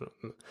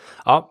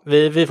 Ja,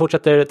 vi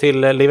fortsätter till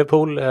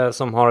Liverpool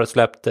som har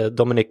släppt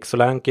Dominic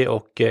Solanke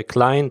och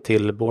Klein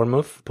till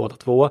Bournemouth, båda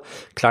två.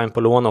 Klein på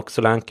lån och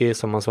Solanke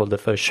som man sålde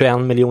för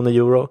 21 miljoner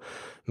euro.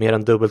 Mer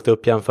än dubbelt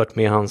upp jämfört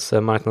med hans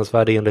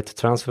marknadsvärde enligt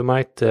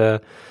Transfermarkt.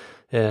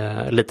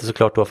 Lite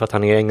såklart då för att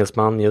han är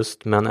engelsman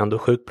just, men ändå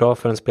sjukt bra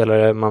för en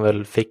spelare man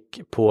väl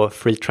fick på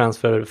free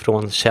transfer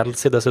från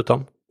Chelsea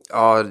dessutom.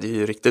 Ja, det är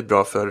ju riktigt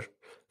bra för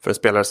en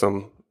spelare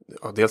som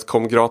dels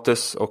kom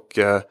gratis och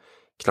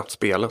knappt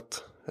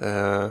spelat.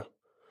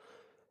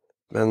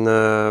 Men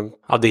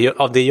av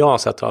det jag har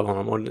sett av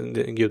honom, och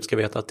Gud ska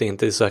veta att det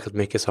inte är särskilt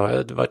mycket, så har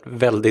jag varit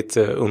väldigt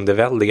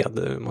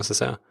underväldigad, måste jag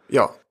säga.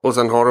 Ja, och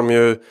sen har de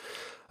ju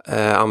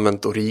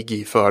använt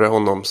Origi före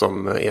honom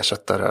som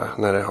ersättare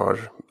när det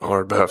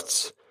har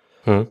behövts.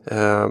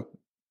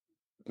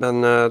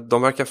 Men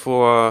de verkar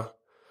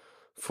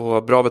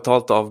få bra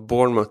betalt av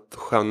Bournemouth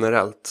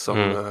generellt,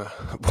 som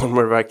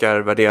Bournemouth verkar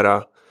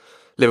värdera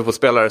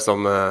Liverpool-spelare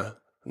som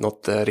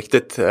något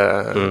riktigt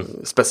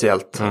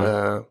speciellt.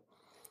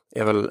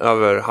 Är väl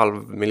över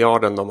 500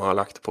 miljoner de har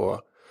lagt på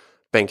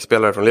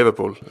bänkspelare från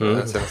Liverpool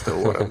de senaste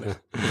åren.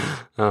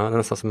 Ja, det är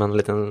nästan som en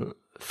liten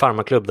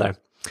farmaklubb där.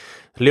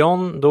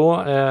 Lyon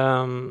då,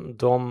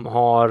 de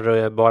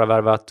har bara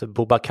värvat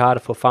Boubacar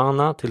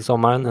Fofana till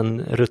sommaren,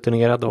 en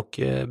rutinerad och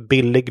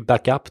billig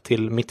backup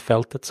till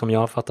mittfältet som jag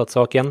har fattat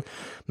saken.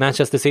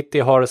 Manchester City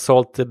har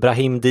sålt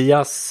Brahim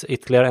Diaz,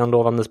 ytterligare en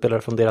lovande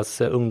spelare från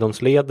deras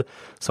ungdomsled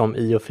som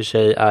i och för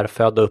sig är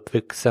född och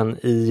uppvuxen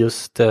i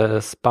just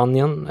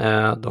Spanien.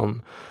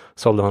 De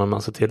sålde honom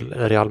alltså till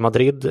Real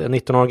Madrid,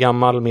 19 år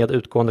gammal med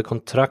utgående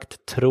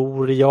kontrakt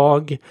tror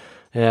jag.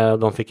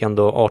 De fick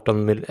ändå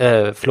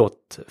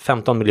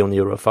 15 miljoner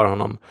euro för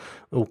honom.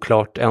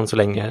 Oklart än så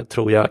länge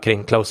tror jag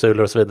kring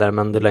klausuler och så vidare,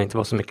 men det lär inte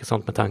vara så mycket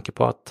sånt med tanke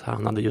på att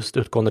han hade just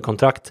utgående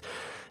kontrakt.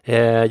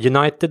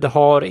 United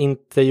har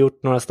inte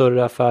gjort några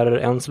större affärer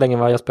än så länge,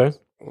 va Jesper?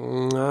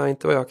 Nej,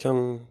 inte vad jag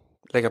kan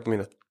lägga på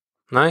minnet.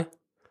 Nej,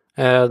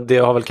 det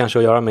har väl kanske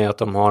att göra med att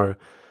de har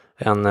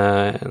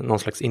någon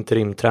slags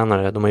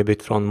interimtränare. De har ju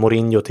bytt från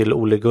Mourinho till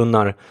Ole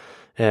Gunnar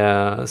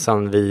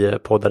sen vi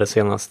poddade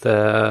senast.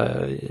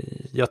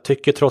 Jag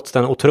tycker trots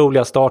den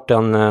otroliga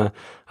starten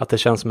att det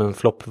känns som en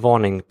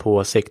floppvarning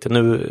på sikt.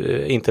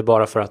 Nu inte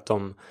bara för att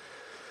de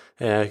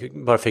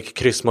bara fick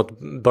kryss mot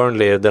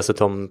Burnley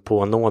dessutom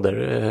på nåder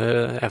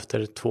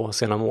efter 2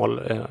 sena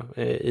mål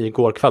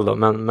igår kväll då.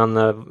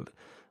 Men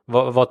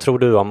vad tror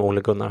du om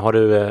Ole Gunnar? Har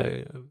du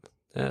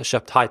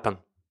köpt hypen?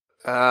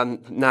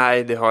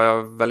 Nej, det har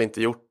jag väl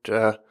inte gjort.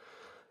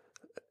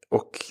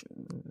 Och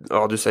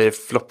ja, du säger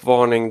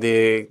floppvarning.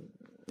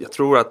 Jag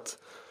tror att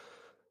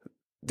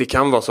det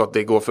kan vara så att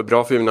det går för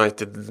bra för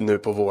United nu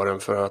på våren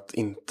för att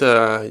inte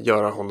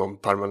göra honom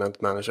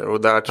permanent manager.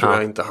 Och där tror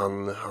jag inte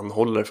han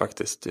håller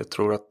faktiskt. Jag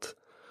tror att...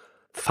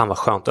 Fan vad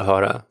skönt att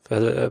höra.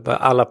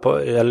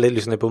 Jag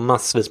lyssnar på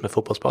massvis med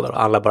fotbollspoddar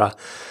och alla bara...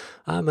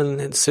 men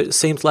it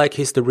seems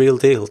like he's the real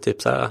deal.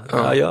 Typ så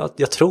här.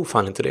 Jag tror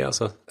fan inte det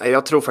alltså.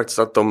 Jag tror faktiskt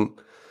att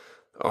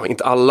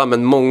inte alla,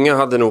 men många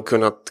hade nog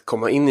kunnat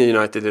komma in i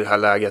United i det här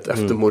läget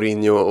efter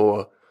Mourinho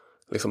och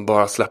liksom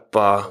bara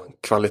släppa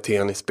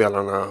kvaliteten i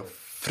spelarna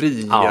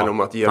fri genom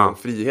att ge dem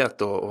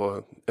frihet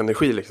och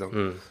energi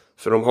liksom.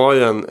 För de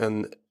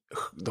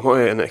har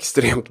ju en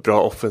extremt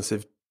bra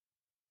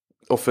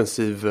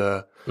offensiv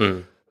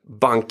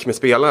bank med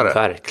spelare.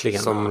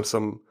 Verkligen.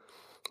 Som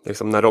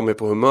liksom, när de är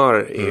på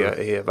humör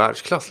är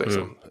världsklass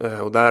liksom.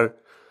 Och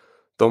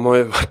de har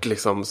ju varit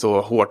liksom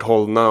så hårt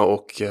hållna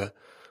och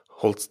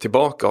hållits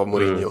tillbaka av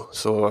Mourinho.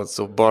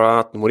 Så bara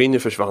att Mourinho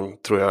försvann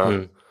tror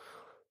jag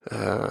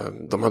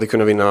de hade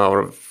kunnat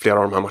vinna flera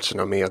av de här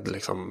matcherna med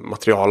liksom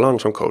materialen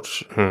som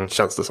coach,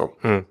 känns det som.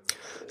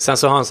 Sen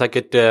så har han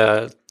säkert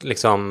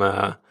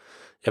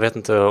jag vet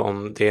inte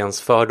om det är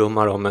ens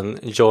fördomar om en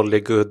jolly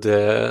good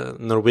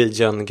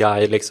Norwegian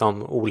guy,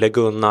 liksom Ole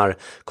Gunnar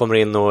kommer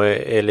in och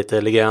är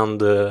lite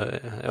legend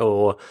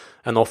och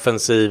en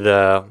offensiv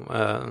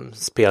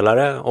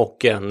spelare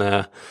och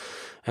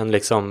en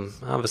liksom,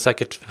 han var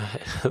säkert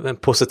en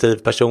positiv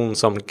person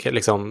som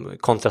liksom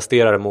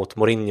kontrasterar mot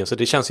Mourinho. Så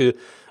det känns ju,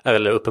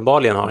 eller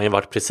uppenbarligen har han ju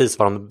varit precis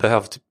vad de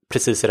behövt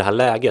precis i det här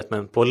läget.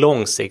 Men på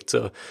lång sikt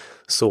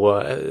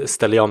så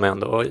ställer jag mig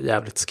ändå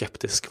jävligt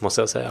skeptisk,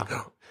 måste jag säga. Ja.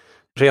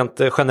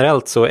 Rent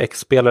generellt så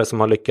ex-spelare som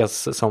har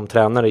lyckats som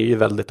tränare är ju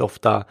väldigt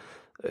ofta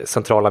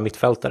centrala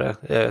mittfältare.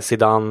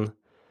 Zidane,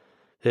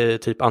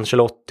 typ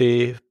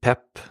Ancelotti, Pep,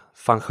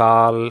 Van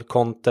Gaal,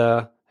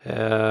 Conte,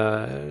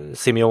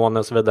 Simeone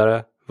och så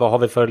vidare. Vad har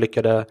vi för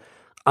lyckade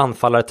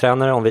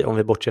anfallartränare om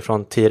vi bortser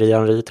från Thierry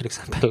Henry till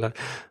exempel?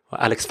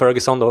 Alex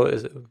Ferguson då.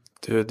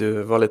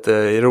 Du var lite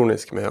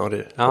ironisk med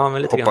Henry. Ja,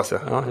 men lite hoppas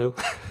grann. Jag. Ja, jo.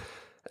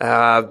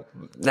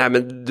 Nej,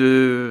 men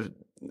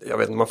jag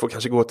vet inte, man får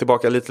kanske gå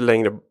tillbaka lite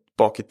längre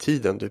bak i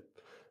tiden.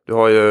 Du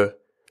har ju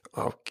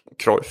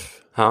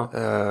Cruyff,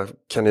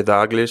 Kenny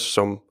Dalglish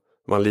som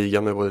vann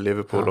ligan med både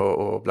Liverpool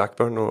och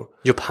Blackburn. Och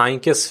Jupp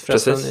Heynckes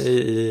förresten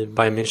i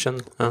Bayern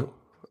München.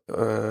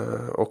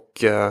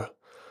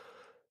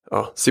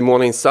 Ja.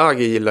 Simone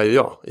Inzaghi gillar ju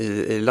jag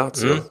i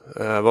Lazio.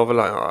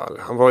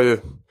 Han var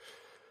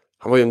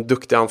ju en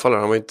duktig anfallare.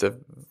 Han var ju inte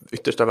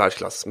yttersta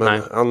världsklass.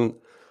 Men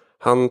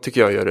han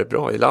tycker jag gör det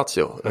bra i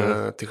Lazio.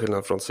 Till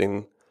skillnad från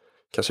sin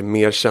kanske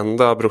mer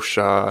kända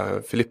brorsa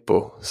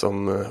Filippo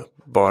som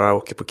bara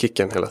åker på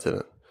kicken hela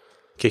tiden.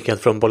 Kickad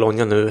från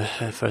Bologna nu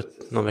för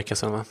någon vecka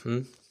sedan, va?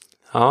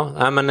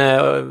 Ja, men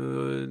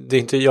det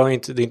är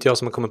inte jag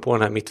som har kommit på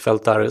den här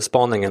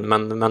mittfältarspaningen,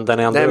 men den är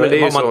ändå... Nej, men det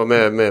är ju så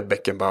med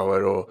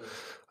Beckenbauer och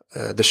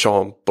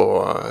Deschamps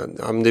och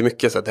det är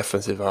mycket så här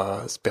defensiva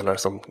spelare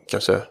som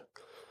kanske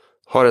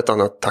har ett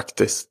annat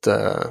taktiskt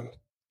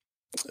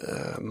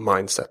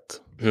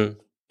mindset.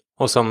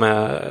 Och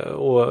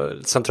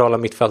centrala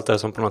mittfältare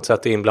som på något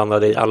sätt är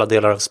inblandade i alla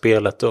delar av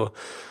spelet och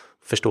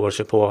förstår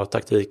sig på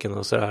taktiken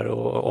och sådär,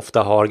 och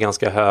ofta har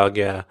ganska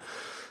hög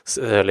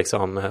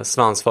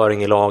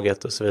svansföring i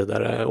laget och så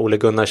vidare. Ole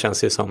Gunnar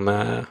känns ju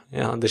som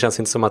det känns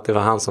inte som att det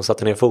var han som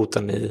satte ner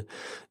foten i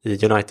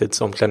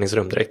Uniteds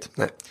omklädningsrum direkt.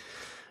 Nej.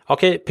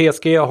 Okej,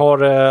 PSG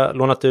har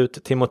lånat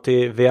ut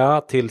Timothy Weah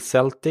till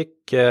Celtic,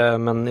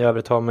 men i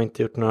övrigt har man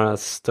inte gjort några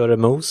större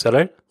moves,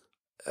 eller?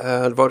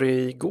 Var det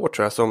igår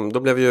tror jag, då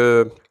blev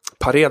ju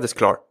Paredes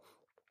klar.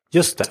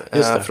 Just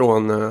det.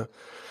 Från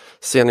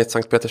Zenit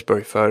Sankt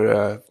Petersburg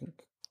för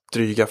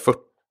dryga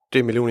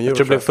 40 miljoner euro. Jag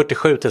tror det blev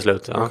 47 till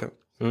slut. Ja. Okay.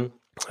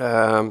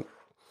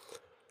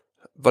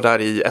 Var där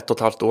i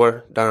 1,5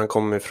 år, där han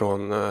kom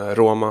ifrån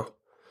Roma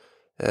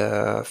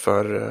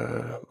för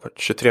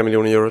 23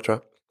 miljoner euro tror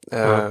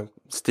jag.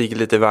 Stiger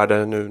lite i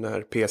värde nu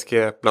när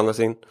PSG blandas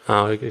in.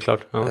 Ja, det är klart.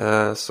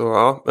 Ja. Så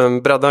ja,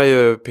 men breddar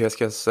ju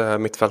PSGs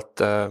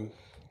mittfält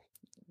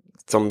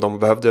som de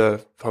behövde,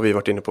 har vi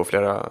varit inne på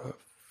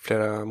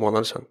flera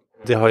månader sedan.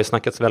 Det har ju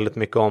snackats väldigt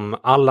mycket om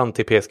Allan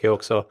till PSG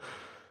också.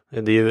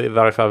 Det är ju i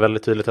varje fall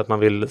väldigt tydligt att man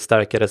vill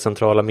stärka det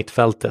centrala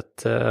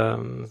mittfältet.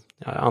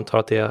 Jag antar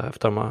att det är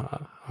efter att man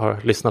har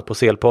lyssnat på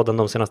CL-podden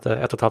de senaste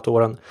 1,5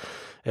 åren.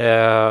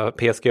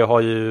 PSG har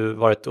ju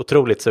varit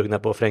otroligt sugna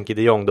på Frenkie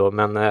de Jong då,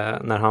 men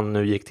när han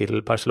nu gick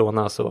till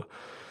Barcelona så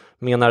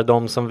menar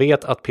de som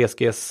vet att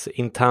PSGs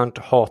internt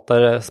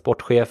hatare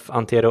sportchef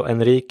Antero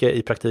Henrique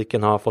i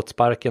praktiken har fått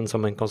sparken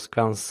som en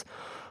konsekvens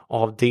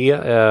av det,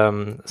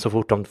 så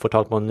fort de får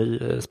tag på en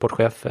ny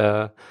sportchef.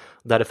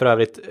 Där det för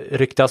övrigt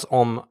ryktas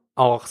om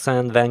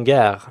Arsène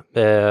Wenger.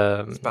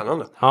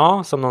 Spännande.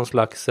 Ja, som någon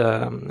slags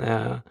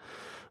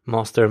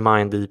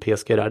mastermind i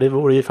PSG där. Det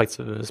vore ju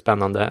faktiskt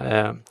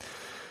spännande.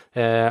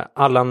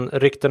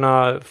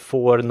 Allan-ryktena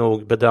får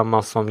nog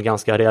bedömas som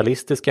ganska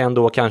realistiska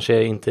ändå,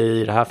 kanske inte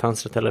i det här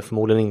fönstret eller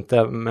förmodligen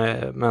inte,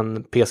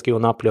 men PSG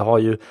och Napoli har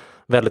ju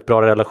väldigt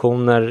bra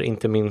relationer,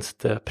 inte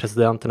minst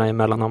presidenterna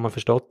emellan har man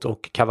förstått,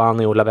 och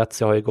Cavani och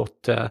Lavezzi har ju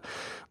gått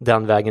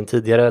den vägen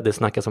tidigare. Det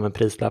snackas om en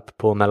prislapp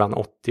på mellan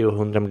 80 och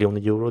 100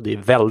 miljoner euro. Det är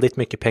väldigt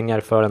mycket pengar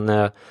för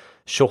en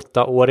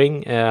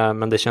 28-åring,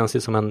 men det känns ju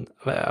som en,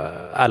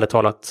 ärligt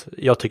talat,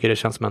 jag tycker det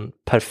känns som en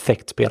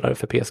perfekt spelare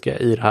för PSG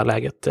i det här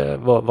läget.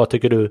 Vad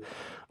tycker du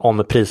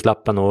om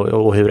prislappen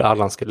och hur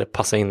Allan skulle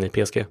passa in i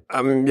PSG?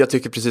 Jag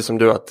tycker precis som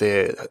du att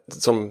det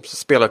som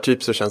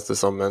spelartyp så känns det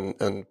som en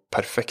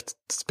perfekt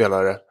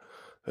spelare.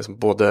 Liksom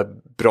både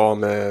bra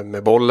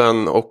med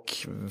bollen och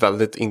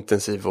väldigt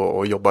intensiv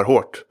och jobbar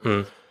hårt.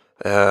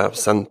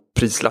 Sen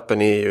prislappen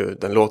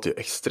den låter ju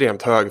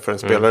extremt hög för en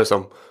spelare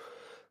som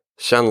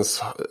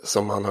känns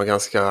som han har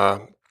ganska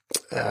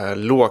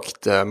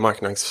lågt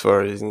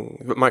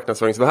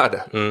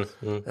marknadsföringsvärde.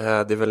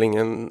 Det är väl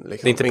ingen liksom,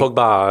 det är inte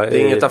Pogba,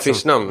 det är inget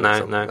affischnamn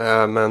nej,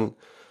 liksom. nej.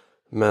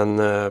 Men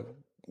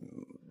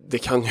det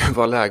kan ju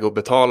vara läge att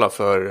betala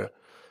för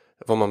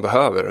vad man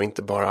behöver och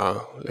inte bara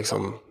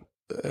liksom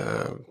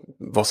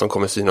vad som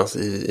kommer synas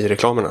i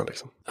reklamerna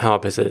liksom. Ja,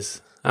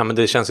 precis. Ja, men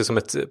det känns ju som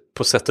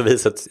på sätt och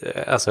vis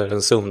alltså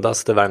den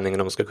sundaste värvningen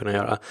de skulle kunna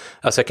göra.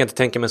 Alltså jag kan inte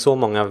tänka mig så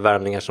många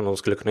värvningar som de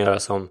skulle kunna göra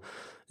som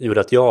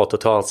gjorde att jag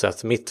totalt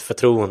sett, mitt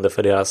förtroende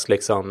för deras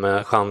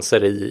liksom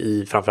chanser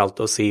i framförallt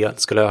att se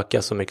skulle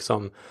öka så mycket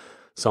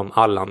som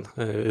Allan.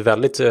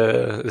 Väldigt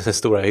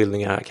stora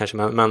hyllningar kanske,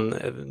 men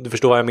du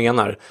förstår vad jag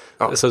menar.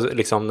 Ja. Så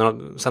liksom,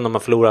 sen har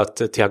man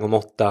förlorat Thiago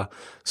Motta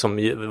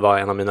som var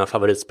en av mina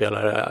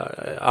favoritspelare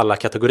alla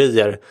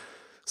kategorier,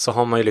 så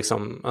har man ju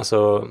liksom,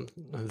 alltså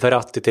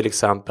Verratti till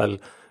exempel,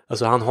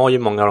 alltså han har ju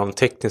många av de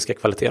tekniska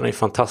kvaliteterna, är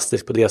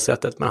fantastisk på det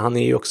sättet, men han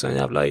är ju också en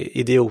jävla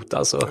idiot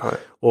alltså.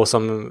 Och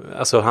som,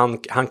 alltså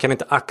han kan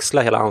inte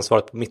axla hela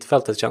ansvaret på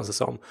mittfältet, känns det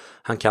som.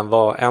 Han kan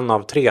vara en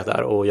av 3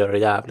 där och göra det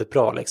jävligt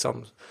bra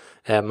liksom.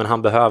 Men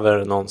han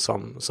behöver någon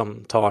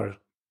som tar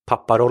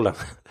papparollen.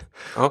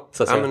 Ja,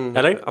 så att säga. Men,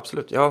 eller?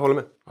 Absolut, jag håller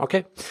med.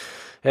 Okej.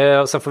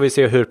 Och sen får vi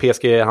se hur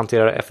PSG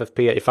hanterar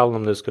FFP ifall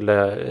de nu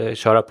skulle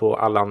köra på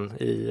Allan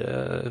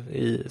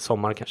i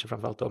sommar kanske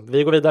framförallt då.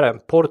 Vi går vidare.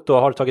 Porto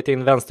har tagit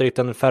in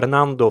vänsterytten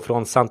Fernando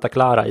från Santa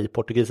Clara i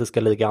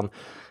portugisiska ligan.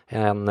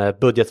 En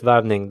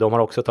budgetvärvning. De har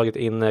också tagit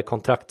in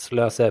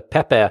kontraktslöse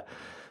Pepe,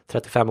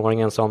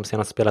 35-åringen som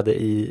senast spelade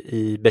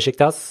i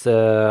Besiktas.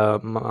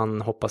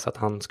 Man hoppas att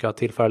han ska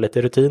tillföra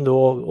lite rutin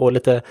då och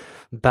lite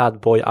bad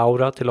boy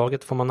aura till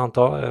laget får man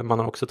anta. Man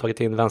har också tagit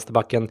in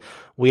vänsterbacken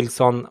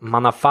Wilson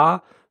Manafa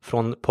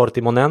från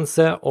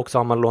Portimonense, och så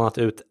har man lånat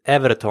ut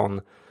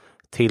Everton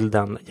till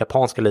den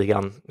japanska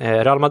ligan.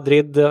 Real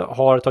Madrid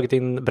har tagit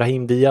in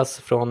Brahim Diaz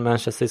från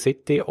Manchester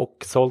City och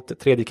sålt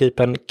tredje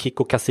keepern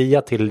Kiko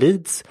Casilla till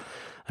Leeds.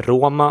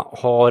 Roma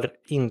har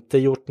inte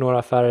gjort några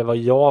affärer vad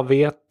jag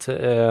vet.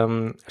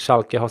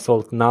 Schalke har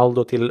sålt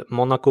Naldo till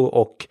Monaco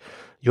och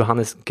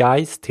Johannes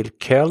Geis till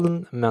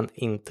Köln, men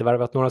inte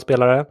värvat några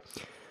spelare.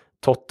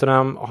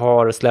 Tottenham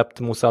har släppt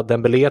Moussa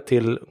Dembélé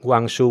till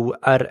Guangzhou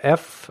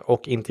RF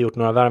och inte gjort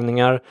några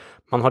värvningar.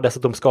 Man har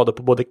dessutom skador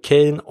på både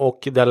Kane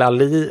och Dele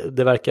Alli.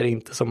 Det verkar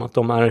inte som att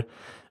de är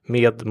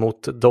med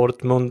mot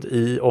Dortmund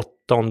i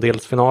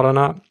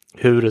 8-delsfinalerna.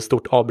 Hur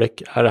stort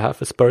avbräck är det här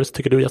för Spurs,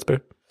 tycker du, Jesper?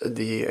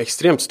 Det är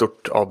extremt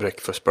stort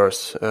avbräck för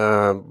Spurs.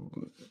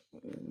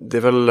 Det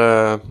är väl...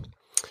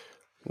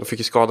 de fick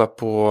ju skada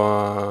på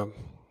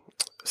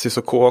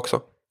Sissoko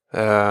också.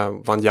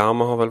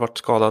 Wanyama har väl varit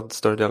skadad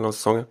större delen av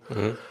säsongen.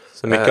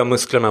 Så mycket av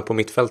musklerna på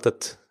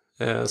mittfältet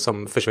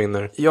som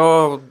försvinner.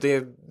 Ja,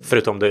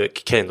 förutom det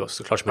Kane då,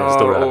 såklart som är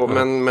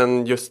stora.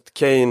 Men just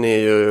Kane är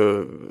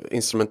ju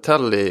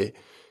instrumentell i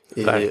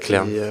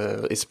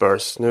i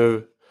Spurs.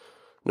 Nu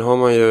har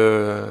man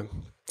ju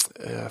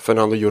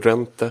Fernando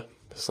Llorente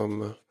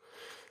som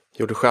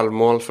gjorde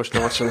självmål första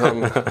matchen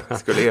han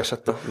skulle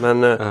ersätta.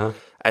 Men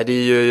det är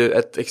ju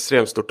ett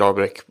extremt stort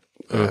avbräck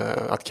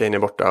att Kane är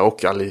borta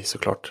och Ali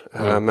såklart.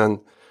 Men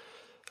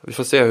vi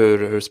får se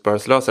hur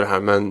Spurs löser det här.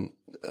 Men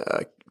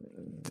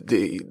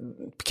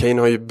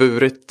Kane har ju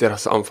burit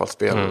deras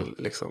anfallsspel,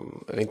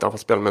 liksom, eller inte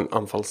anfallsspel men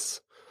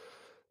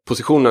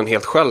anfallspositionen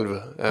helt själv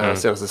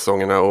senaste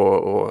säsongerna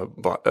och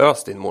bara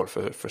öst in mål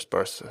för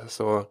Spurs.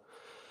 Så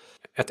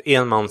ett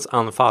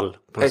enmansanfall.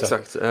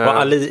 Exakt. Och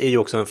Ali är ju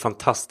också en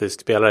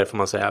fantastisk spelare får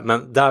man säga.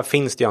 Men där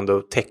finns det ju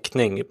ändå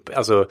täckning.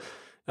 Alltså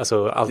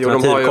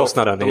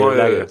alternativkostnaden är ju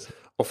lägre.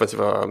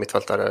 Offensiva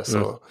mittfältare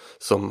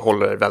som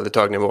håller väldigt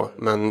hög nivå.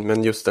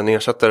 Men just en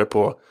ersättare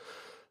på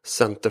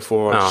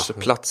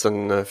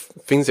centerforwardsplatsen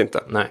finns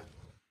inte. Nej.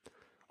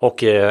 Och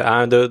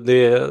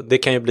det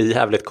kan ju bli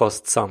jävligt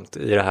kostsamt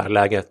i det här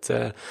läget.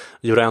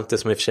 Llorente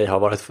som i och för sig har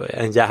varit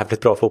en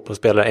jävligt bra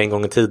fotbollsspelare en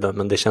gång i tiden.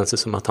 Men det känns ju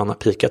som att han har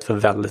pikat för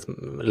väldigt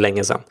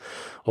länge sedan.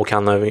 Och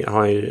han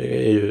är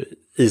ju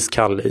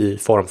iskall i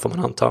form får man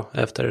anta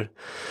efter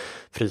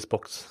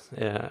frysbox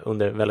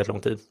under väldigt lång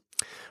tid.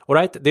 All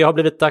right, det har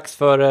blivit dags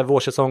för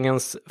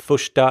vårsäsongens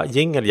första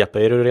jingle,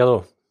 Jeppe. Är du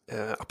redo?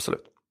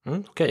 Absolut.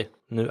 Okej,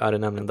 nu är det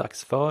nämligen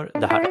dags för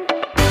det här.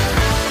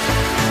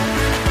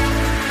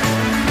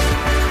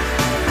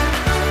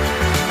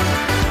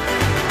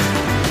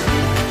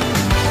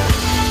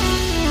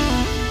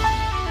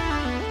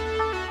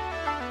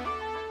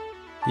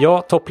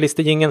 Ja,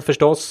 topplistegingen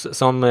förstås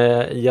som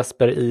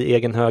Jesper i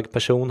egen hög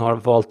person har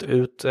valt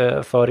ut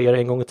för er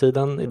en gång i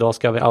tiden. Idag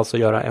ska vi alltså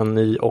göra en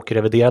ny och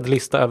reviderad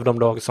lista över de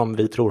lag som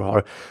vi tror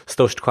har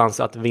störst chans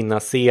att vinna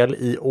CL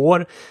i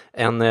år.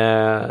 En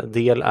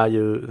del är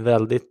ju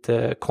väldigt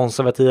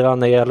konservativa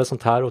när det gäller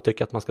sånt här och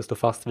tycker att man ska stå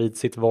fast vid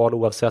sitt val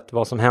oavsett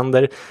vad som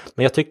händer.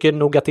 Men jag tycker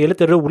nog att det är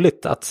lite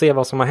roligt att se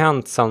vad som har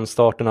hänt sedan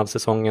starten av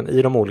säsongen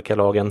i de olika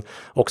lagen.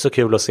 Också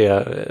kul att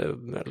se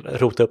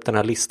rota upp den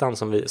här listan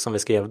som vi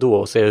skrev då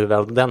och se hur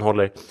väl den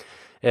håller.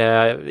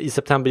 I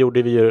september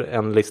gjorde vi ju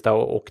en lista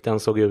och den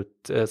såg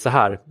ut så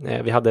här.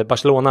 Vi hade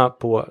Barcelona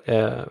på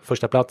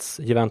första plats,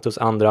 Juventus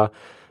andra,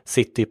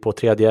 City på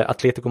tredje,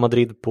 Atletico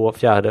Madrid på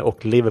fjärde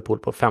och Liverpool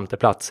på femte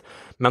plats.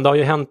 Men det har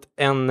ju hänt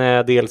en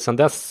del sedan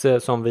dess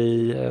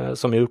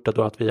som gjort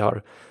att vi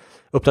har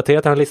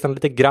uppdaterat den här listan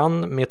lite grann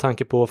med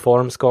tanke på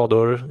form,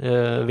 skador,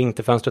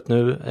 vinterfönstret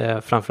nu,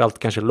 framförallt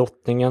kanske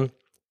lottningen.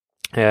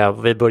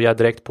 Vi börjar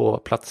direkt på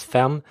plats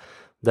 5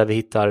 där vi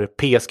hittar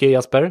PSG,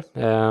 Jasper.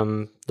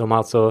 De har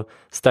alltså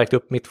stärkt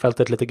upp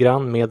mittfältet lite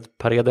grann med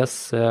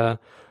Paredes.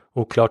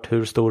 Oklart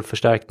hur stor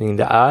förstärkning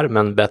det är,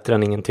 men bättre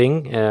än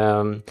ingenting.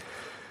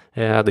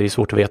 Det är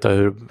svårt att veta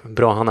hur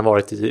bra han har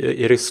varit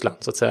i Ryssland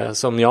så att säga.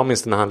 Som jag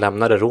minns när han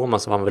lämnade Roma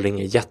så var han väl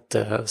ingen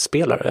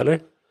jättespelare, eller?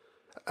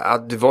 Ja,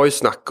 det var ju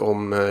snack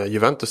om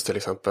Juventus till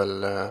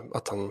exempel,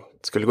 att han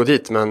skulle gå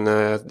dit. Men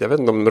jag vet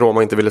inte om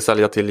Roma inte ville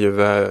sälja till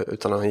Juve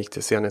utan han gick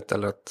till Zenit,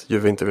 eller att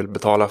Juve inte vill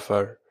betala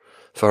för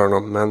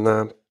honom.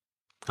 Men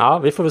ja,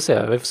 vi får väl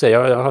se.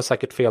 Jag har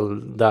säkert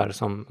fel där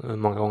som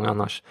många gånger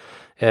annars.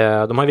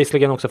 De har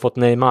visserligen också fått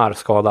Neymar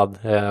skadad,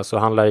 så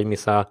han lär ju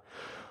missa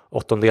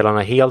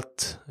åttondelarna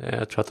helt.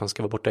 Jag tror att han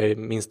ska vara borta i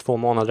minst 2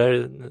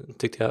 månader,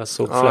 tyckte jag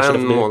såg. Ja,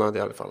 en månad i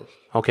alla fall.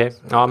 Okej.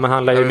 Ja, men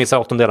han lär ju missa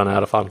åttondelarna i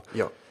alla fall.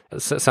 Ja.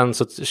 Sen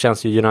så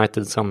känns ju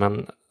United som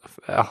en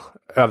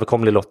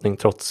överkomlig lottning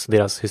trots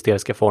deras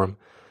hysteriska form,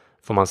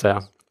 får man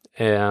säga.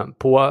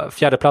 På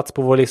fjärde plats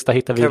på vår lista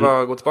hittar vi... Kan jag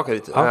bara gå tillbaka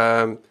lite?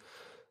 Ja.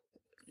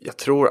 Jag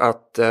tror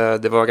att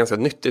det var ganska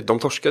nyttigt. De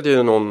torskade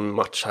ju någon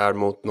match här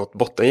mot något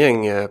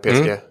bottengäng,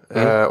 PSG.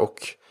 Och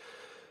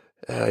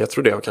jag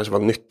tror det kanske var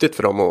nyttigt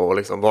för dem att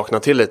liksom vakna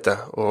till lite.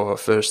 Och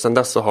för sen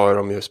dess så har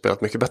de ju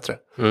spelat mycket bättre.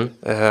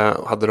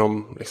 Hade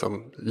de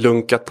liksom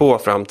lunkat på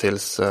fram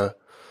tills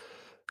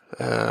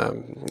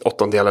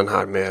åttondelen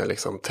här med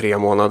liksom 3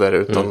 månader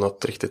utan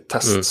något riktigt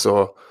test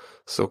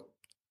så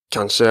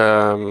kanske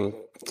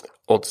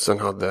oddsen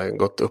hade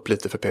gått upp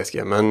lite för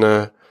PSG.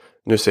 Men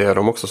nu ser jag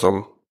dem också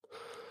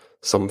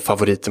som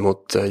favoriter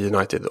mot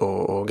United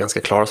och ganska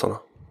klara sådana.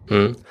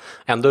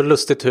 Ändå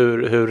lustigt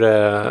hur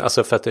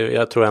alltså för att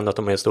jag tror ändå att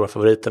de är stora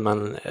favoriter,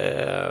 men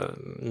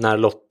när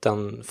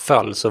lotten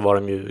föll så var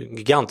de ju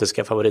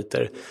gigantiska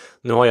favoriter.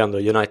 Nu har ju ändå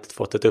United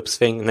fått ett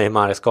uppsving,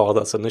 Neymar är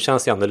skadad, så nu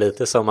känns det ändå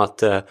lite som att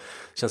det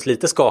känns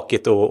lite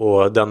skakigt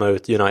att döma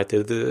ut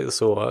United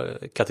så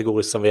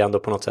kategoriskt som vi ändå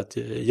på något sätt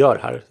gör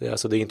här.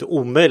 Alltså det är inte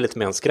omöjligt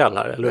med en skräll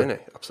här, eller?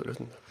 Nej, absolut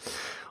inte.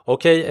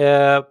 Okej,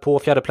 på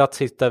fjärde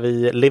plats hittar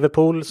vi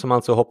Liverpool som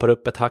alltså hoppar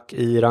upp ett hack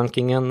i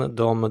rankingen.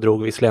 De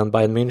drog visserligen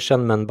Bayern München,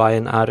 men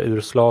Bayern är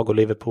urslag och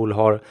Liverpool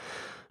har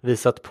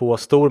visat på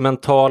stor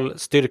mental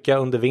styrka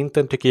under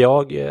vintern tycker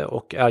jag,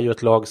 och är ju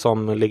ett lag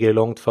som ligger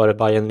långt före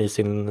Bayern i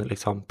sin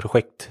liksom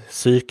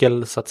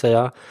projektcykel så att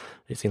säga,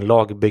 i sin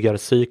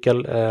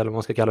lagbyggarcykel eller vad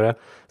man ska kalla det.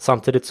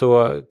 Samtidigt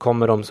så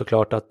kommer de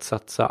såklart att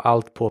satsa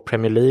allt på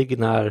Premier League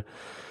när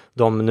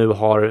de nu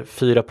har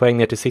 4 poäng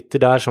ner till City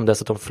där, som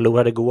dessutom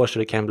förlorade igår, så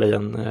det kan bli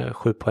en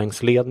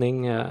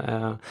 7-poängsledning.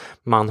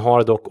 Man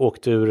har dock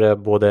åkt ur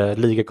både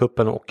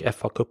ligacupen och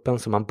FA-cupen,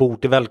 så man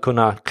borde väl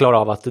kunna klara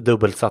av att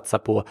dubbelsatsa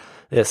på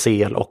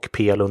CL och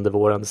PL under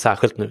våren,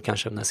 särskilt nu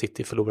kanske när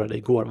City förlorade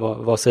igår.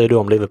 Vad säger du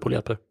om Liverpool,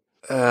 Jeppe?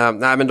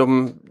 Nej,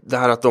 men det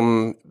här att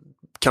de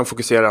kan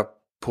fokusera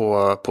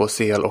på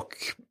CL och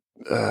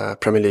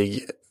Premier League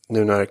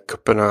nu när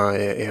kupperna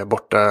är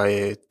borta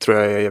tror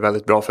jag är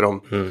väldigt bra för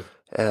dem.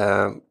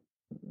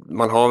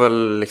 Man har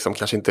väl liksom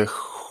kanske inte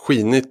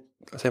skinit,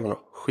 vad säger man då?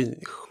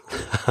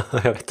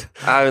 Jag vet.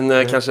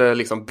 Kanske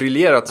liksom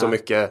briljerat så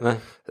mycket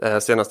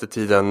senaste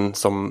tiden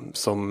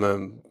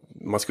som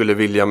man skulle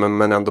vilja,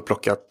 men ändå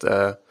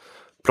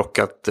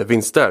plockat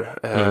vinster.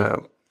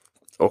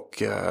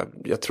 Och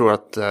jag tror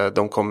att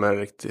de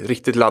kommer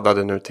riktigt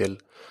laddade nu till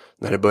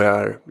när det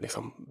börjar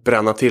liksom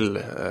bränna till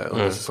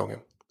under säsongen.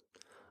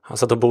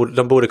 Alltså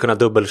de borde kunna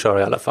dubbelköra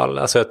i alla fall.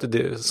 Alltså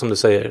som du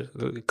säger,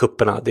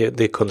 kupperna,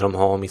 det kunde de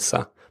ha och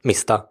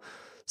mista.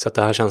 Så att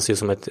det här känns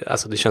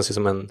ju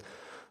som en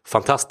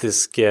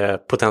fantastisk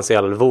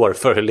potentiell vår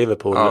för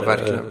Liverpool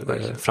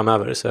verkligen.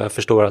 Framöver. Så jag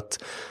förstår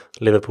att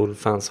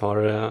Liverpool-fans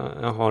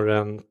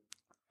har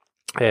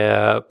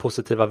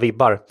positiva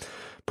vibbar.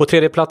 På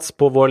 3:e plats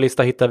på vår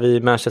lista hittar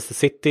vi Manchester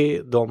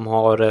City. De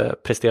har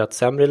presterat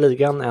sämre i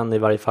ligan än i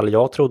varje fall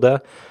jag trodde.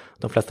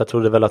 De flesta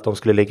trodde väl att de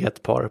skulle ligga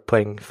ett par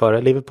poäng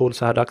före Liverpool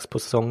så här dags på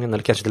säsongen.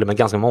 Eller kanske till och med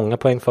ganska många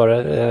poäng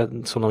före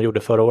som de gjorde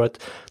förra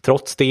året.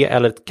 Trots det,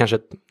 eller kanske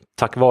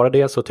tack vare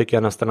det, så tycker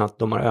jag nästan att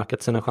de har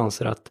ökat sina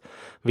chanser att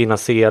vinna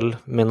CL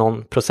med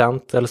någon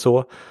procent eller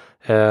så.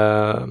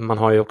 Man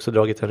har ju också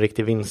dragit en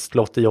riktig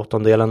vinstlott i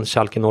 8:ondelen,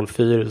 Schalke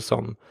 04,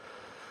 som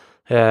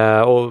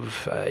och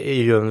är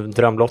ju en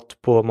drömlott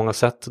på många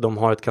sätt. De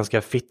har ett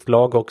ganska fitt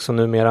lag också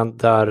numera,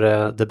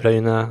 där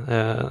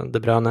De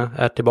Bruyne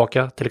är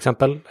tillbaka till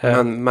exempel.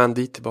 Men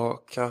Mandy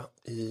tillbaka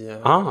i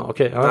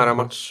nära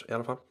match i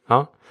alla fall.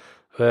 Ja.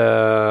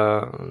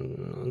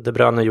 De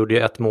Bruyne gjorde ju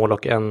 1 mål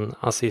och 1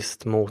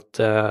 assist mot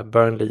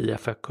Burnley i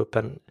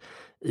FA-cupen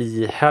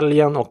i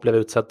helgen och blev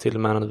utsedd till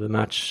man of the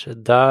match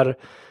där.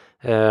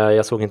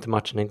 Jag såg inte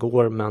matchen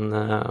igår, men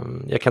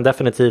jag kan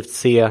definitivt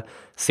se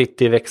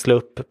City växla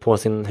upp på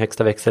sin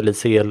högsta växel i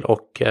CL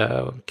och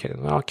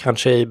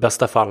kanske i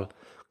bästa fall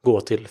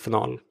gå till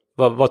final.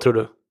 Vad tror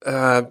du?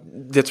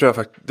 Det tror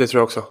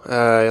jag också.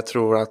 Jag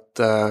tror att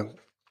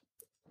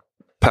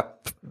Pep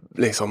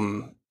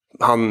liksom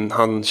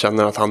han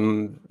känner att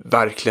han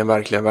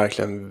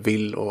verkligen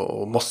vill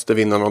och måste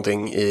vinna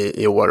någonting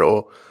i år,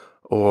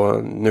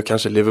 och nu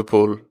kanske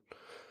Liverpool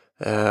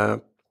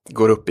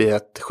går upp i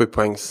ett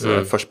 7-poängs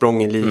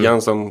försprång i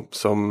ligan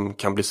som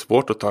kan bli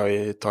svårt att ta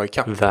i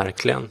kapp.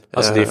 Verkligen.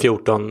 Alltså det är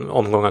 14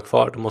 omgångar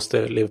kvar. Då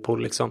måste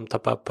Liverpool liksom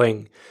tappa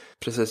poäng.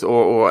 Precis,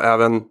 och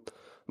även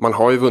man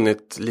har ju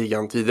vunnit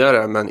ligan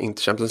tidigare men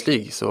inte Champions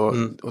League.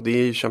 Och det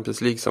är ju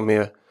Champions League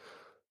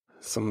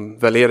som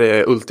väl är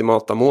det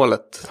ultimata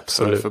målet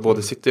för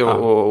både City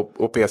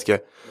och PSG.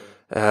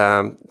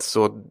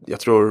 Så jag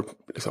tror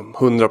liksom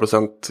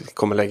 100%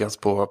 kommer läggas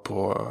på att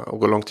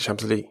gå långt i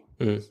Champions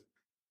League.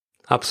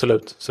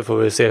 Absolut, så får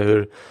vi se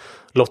hur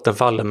lotten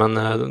faller, men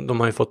de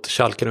har ju fått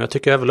Schalke nu. Jag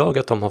tycker överlag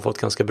att de har fått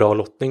ganska bra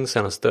lottning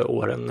senaste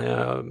åren.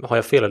 Har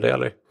jag fel i det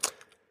eller?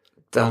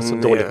 Jag har så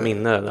dåligt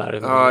minne där.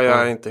 Ja,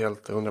 jag är inte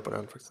helt 100 på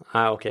den faktiskt.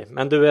 Okej.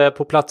 Men du, är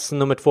på plats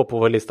nummer 2 på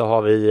vår lista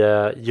har vi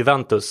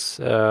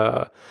Juventus.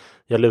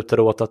 Jag lutar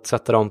åt att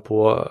sätta dem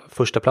på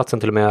första platsen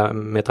till och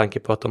med tanke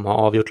på att de har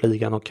avgjort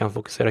ligan och kan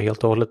fokusera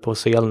helt och hållet på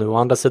CL nu. Å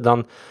andra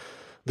sidan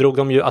drog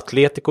de ju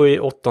Atletico i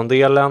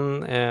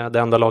 8:ondelen, det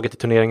enda laget i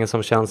turneringen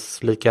som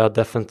känns lika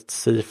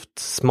defensivt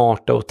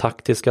smarta och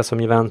taktiska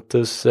som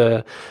Juventus.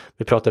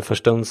 Vi pratade för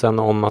stund sedan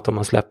om att de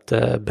har släppt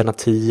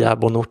Benatia,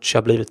 Bonucci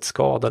har blivit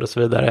skadad och så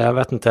vidare. Jag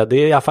vet inte, det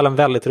är i alla fall en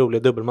väldigt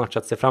rolig dubbelmatch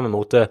att se fram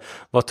emot.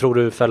 Vad tror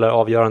du fäller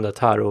avgörandet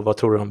här och vad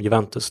tror du om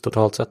Juventus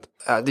totalt sett?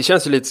 Det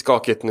känns ju lite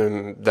skakigt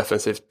nu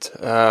defensivt.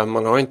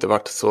 Man har inte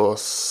varit så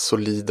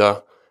solida,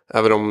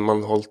 även om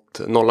man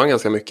hållit nollan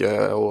ganska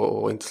mycket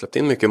och inte släppt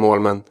in mycket mål,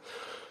 men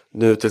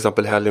nu till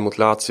exempel helgen mot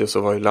Lazio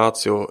så var ju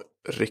Lazio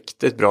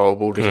riktigt bra och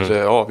borde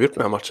inte avgjort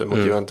den här matchen mot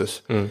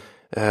Juventus.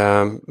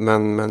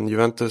 Men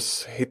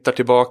Juventus hittar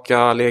tillbaka,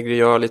 Allegri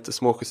gör lite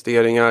små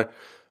justeringar,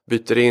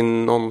 byter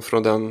in någon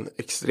från den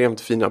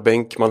extremt fina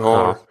bänk man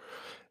har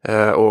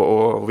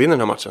och vinner den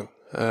här matchen.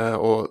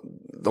 Och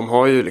de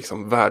har ju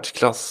liksom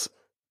världsklass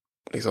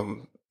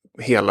liksom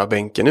hela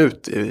bänken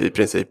ut i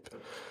princip.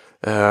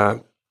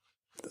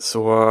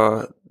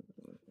 Så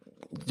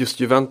just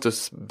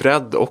Juventus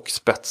bredd och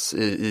spets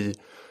i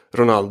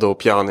Ronaldo,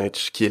 Pjanic,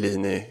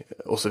 Chiellini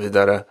och så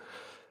vidare.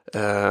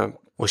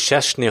 Och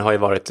Szczesny har ju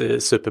varit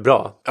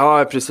superbra.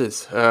 Ja,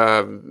 precis.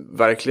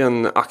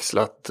 Verkligen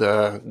axlat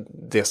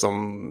det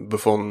som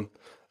Buffon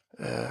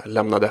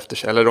lämnade efter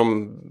sig. Eller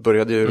de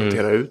började ju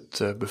rotera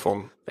ut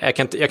Buffon.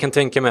 Jag kan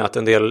tänka mig att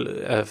en del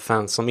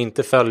fans som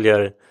inte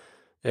följer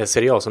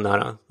Serie A så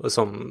nära. Och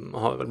som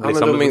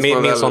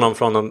har minns honom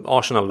från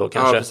Arsenal då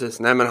kanske. Ja, precis.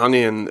 Nej, men han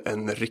är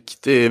en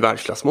riktig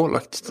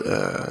världsklassmålvakt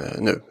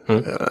nu.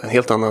 En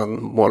helt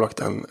annan målvakt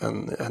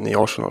än i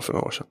Arsenal för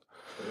några år sedan.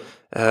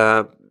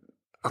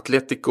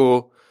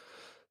 Atletico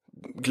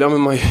glömmer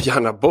man ju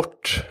gärna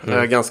bort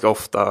ganska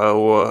ofta.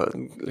 Och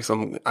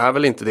liksom är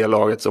väl inte det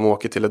laget som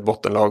åker till ett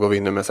bottenlag och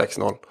vinner med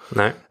 6-0.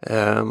 Nej.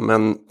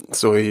 Men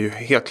så är ju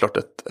helt klart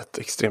ett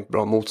extremt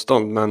bra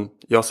motstånd. Men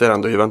jag ser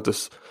ändå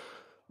Juventus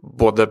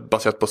både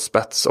baserat på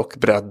spets och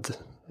bredd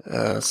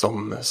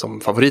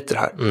som favoriter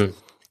här.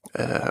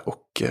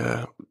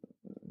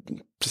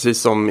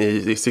 Precis som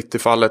i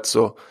City-fallet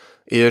så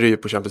är det ju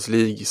på Champions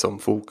League som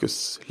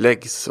fokus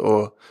läggs.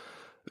 Och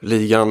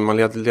ligan, man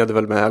leder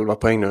väl med 11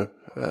 poäng nu.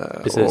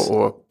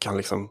 Och kan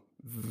liksom...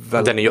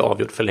 Den är ju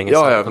avgjord för länge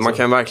sedan. Ja, man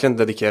kan verkligen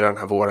dedikera den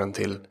här våren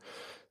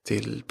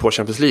på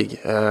Champions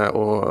League.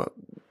 Och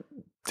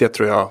det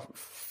tror jag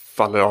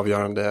faller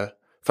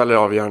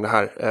avgörande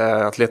här.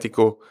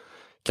 Atletico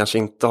kanske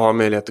inte har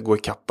möjlighet att gå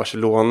ikapp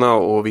Barcelona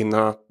och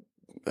vinna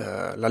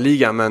La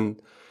Liga, men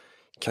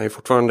kan ju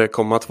fortfarande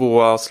komma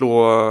tvåa,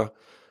 slå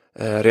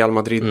Real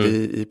Madrid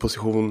i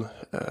position.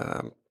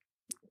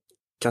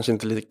 Kanske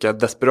inte lika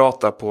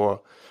desperata på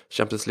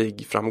Champions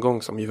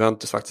League-framgång som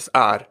Juventus faktiskt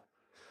är.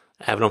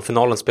 Även om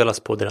finalen spelas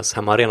på deras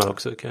hemmaarena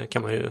också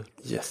kan man ju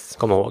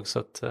komma ihåg. Så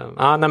att,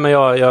 nej, men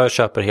jag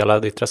köper hela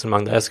ditt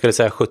resonemang där. Jag skulle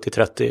säga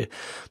 70-30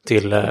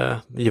 till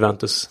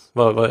Juventus.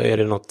 Vad är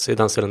det något i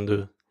den stilen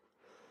du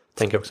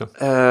tänker också?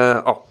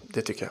 Ja,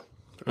 det tycker jag.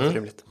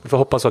 Rimligt. Vi får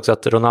hoppas också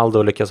att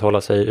Ronaldo lyckas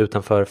hålla sig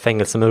utanför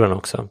fängelsemuren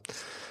också.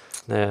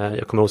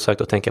 Jag kommer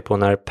osökt att tänka på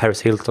när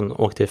Paris Hilton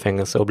åkte i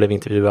fängelse och blev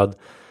intervjuad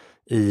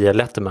i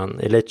Letterman,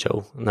 i Late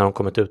Show, när hon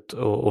kommit ut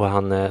och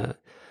han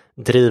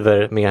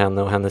driver med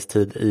henne och hennes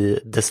tid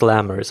i The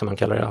Slammer som man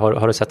kallar det.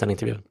 Har du sett den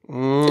intervjun?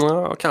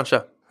 Ja,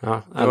 kanske.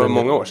 Ja, det var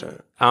många år sedan.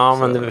 Ja,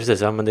 men det är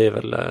precis. Ja, men det är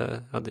väl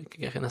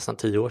det är nästan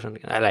 10 år sedan.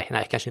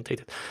 Nej, kanske inte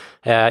riktigt.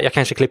 Jag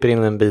kanske klipper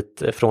in en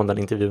bit från den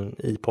intervjun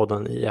i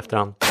podden i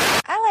efterhand.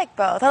 I like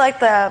both. I like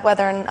the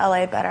weather in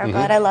LA better,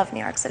 but I love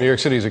New York City. New York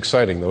City is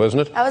exciting, though,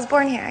 isn't it? I was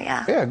born here,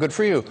 yeah. Yeah, good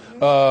for you.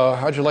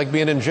 How'd you like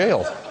being in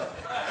jail?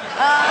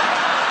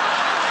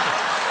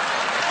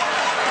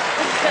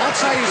 Not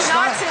too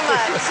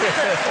much.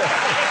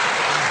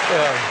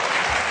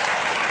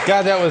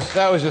 God,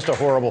 that was just a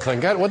horrible thing.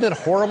 God, wasn't it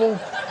horrible?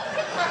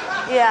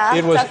 Yeah,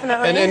 it was,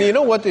 definitely. And you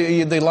know what?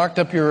 They locked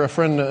up your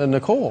friend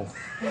Nicole.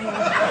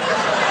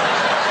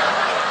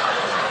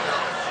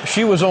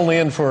 She was only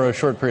in for a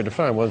short period of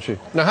time, wasn't she?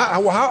 Now,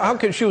 how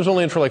can she was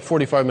only in for like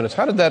 45 minutes?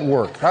 How did that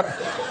work?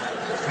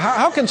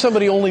 How can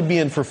somebody only be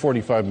in for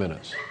 45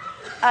 minutes?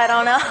 I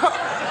don't know.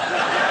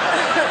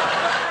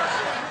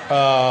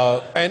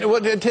 And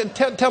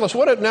tell us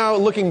now,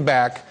 looking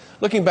back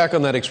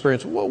on that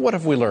experience, what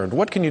have we learned?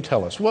 What can you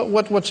tell us?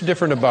 What's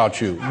different about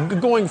you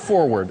going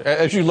forward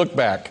as you look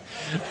back?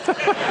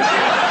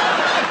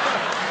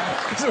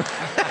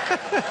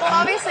 Well,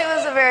 obviously, it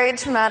was a very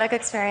traumatic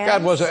experience.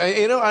 God, was it?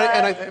 You know,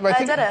 I think I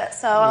did it,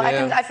 so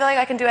I feel like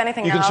I can do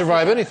anything. You can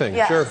survive anything.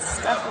 Yes, sure,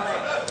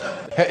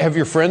 definitely. Have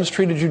your friends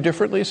treated you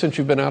differently since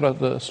you've been out of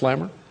the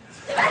Slammer?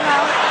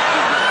 No.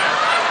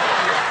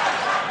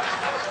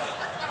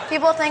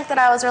 People think that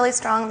I was really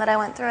strong that I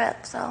went through it.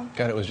 So.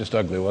 God, it was just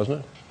ugly,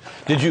 wasn't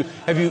it?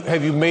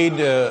 Have you made?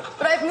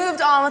 But I've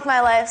moved on with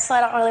my life, so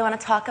I don't really want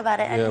to talk about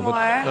it anymore.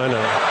 I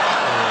know.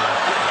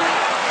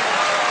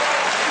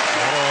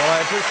 Well, I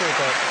appreciate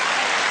that.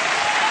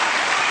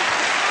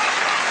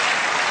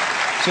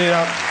 See,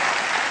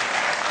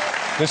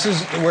 this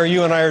is where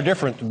you and I are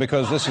different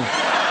because this is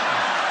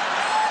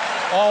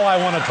all I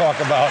want to talk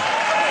about.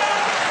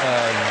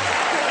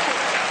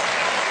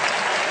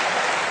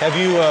 Have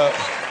you?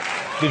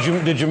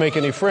 Did you make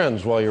any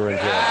friends while you were in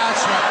jail?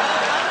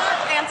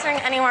 Answering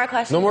any more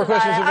questions. No more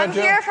questions about I'm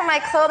jail? here for my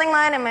clothing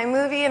line and my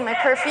movie and my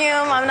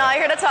perfume. I'm not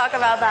here to talk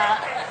about that.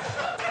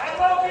 I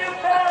love you,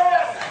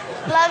 Paris.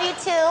 Love you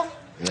too.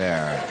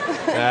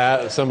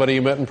 Yeah. Somebody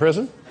you met in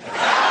prison?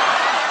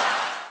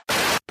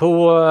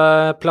 På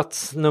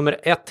plats nummer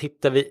 1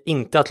 hittar vi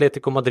inte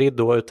Atletico Madrid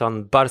då,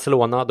 utan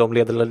Barcelona. De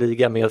leder La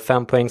Liga med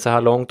 5 poäng så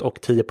här långt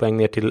och 10 poäng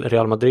ner till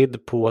Real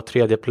Madrid på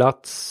tredje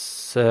plats.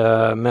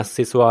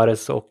 Messi,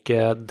 Suarez och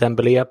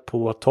Dembélé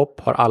på topp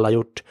har alla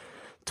gjort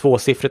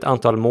 2-siffrigt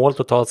antal mål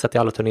totalt sett i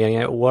alla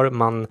turneringar i år.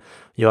 Man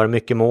gör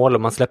mycket mål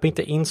och man släpper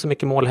inte in så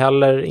mycket mål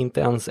heller. Inte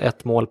ens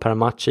 1 mål per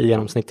match i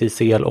genomsnitt i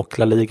CL och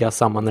La Liga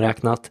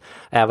sammanräknat.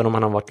 Även om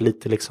han har varit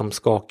lite liksom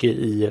skakig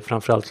i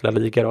framförallt La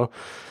Liga då.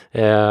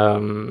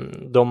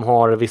 De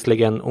har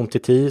visserligen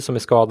Umtiti som är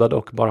skadad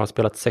och bara har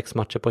spelat 6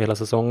 matcher på hela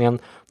säsongen.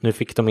 Nu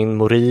fick de in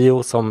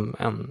Murillo som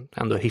en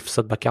ändå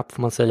hyfsad backup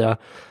får man säga.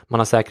 Man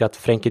har säkrat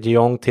Frenkie de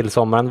Jong till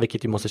sommaren,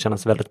 vilket ju måste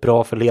kännas väldigt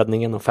bra för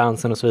ledningen och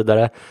fansen och så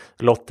vidare.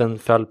 Lotten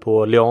föll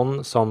på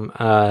Lyon som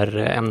är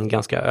en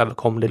ganska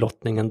överkomlig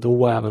lottning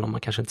ändå, även om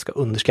man kanske inte ska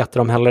underskatta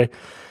dem heller.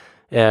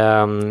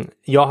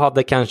 Jag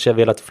hade kanske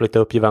velat flytta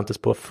upp Juventus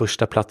på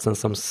första platsen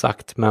som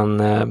sagt,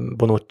 men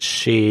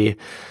Bonucci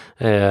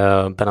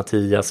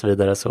Benatia och så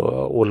vidare, så,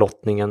 och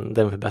lottningen,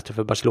 den är bättre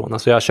för Barcelona.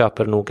 Så jag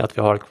köper nog att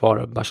vi har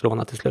kvar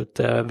Barcelona till slut.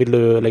 Vill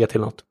du lägga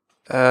till något?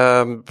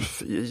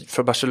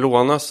 För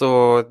Barcelona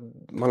så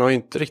man har ju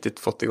inte riktigt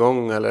fått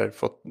igång eller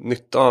fått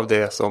nytta av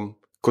det som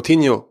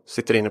Coutinho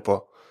sitter inne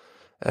på.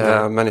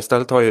 Men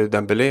istället har ju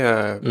Dembélé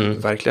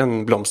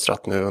verkligen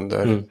blomstrat nu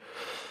under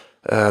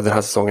den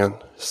här säsongen.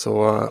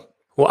 Så...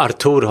 Och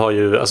Artur har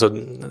ju, alltså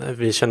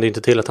vi kände ju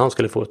inte till att han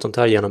skulle få ett sånt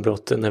här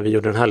genombrott när vi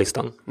gjorde den här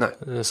listan. Nej.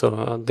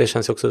 Så det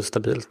känns ju också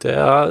stabilt.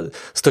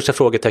 Största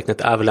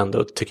frågetecknet är väl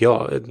ändå, tycker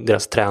jag,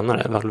 deras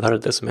tränare,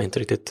 Valverde, som jag inte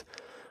riktigt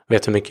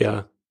vet hur mycket jag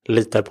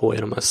litar på i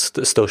de här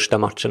största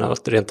matcherna,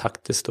 rent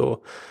taktiskt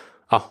och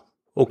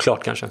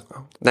oklart kanske.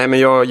 Ja. Nej, men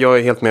jag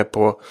är helt med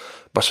på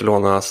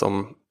Barcelona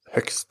som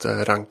högst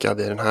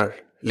rankad i den här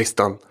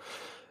listan.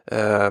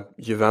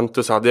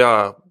 Juventus hade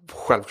jag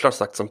självklart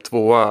sagt som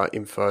 2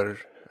 inför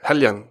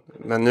helgen.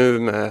 Men nu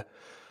med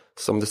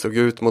som det såg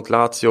ut mot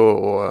Lazio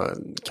och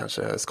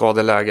kanske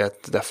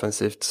skadeläget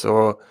defensivt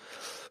så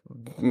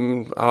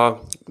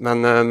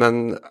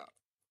men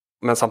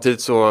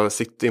samtidigt så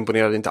City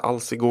imponerade inte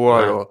alls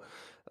igår och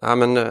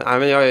men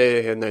jag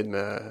är nöjd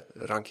med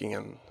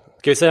rankingen.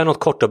 Ska vi säga något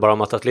kort då bara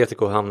om att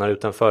Atletico hamnar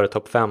utanför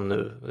topp 5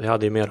 nu? Vi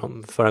hade ju med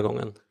dem förra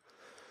gången.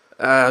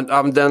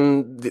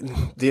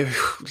 Det är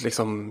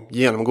liksom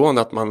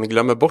genomgående att man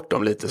glömmer bort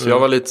dem lite. Så jag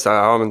var lite så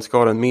här, men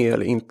ska den med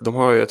eller inte?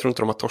 Jag tror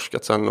inte de har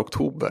torskat sedan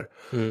oktober.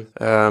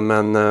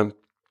 Men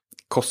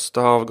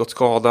Costa har gått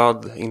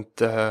skadad,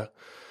 inte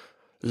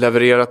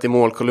levererat i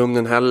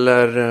målkolumnen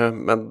heller.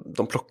 Men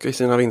de plockar ju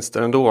sina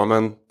vinster ändå.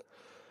 Men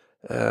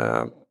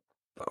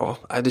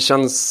det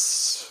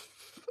känns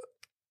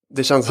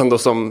ändå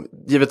som,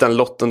 givet den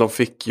lotten de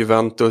fick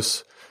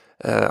Juventus,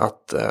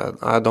 att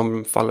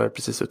de faller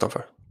precis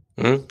utanför.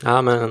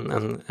 Ja,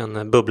 men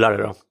en bubblare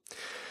då.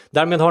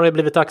 Därmed har det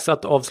blivit dags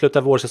att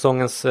avsluta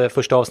vårsäsongens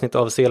första avsnitt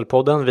av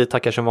CL-podden. Vi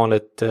tackar som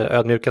vanligt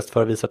ödmjukast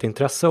för visat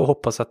intresse och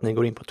hoppas att ni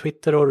går in på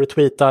Twitter och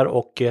retweetar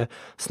och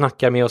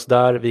snackar med oss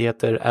där. Vi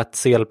heter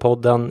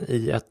 @CL-podden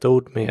i ett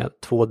ord med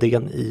 2 D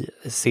i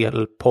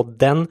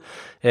CL-podden.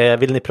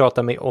 Vill ni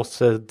prata med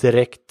oss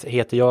direkt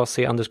heter jag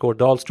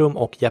C_Dahlström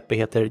och Jeppe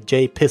heter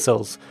J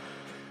Pizzles.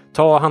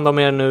 Ta hand om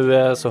er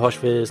nu så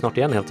hörs vi snart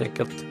igen helt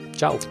enkelt.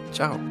 Ciao!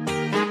 Ciao!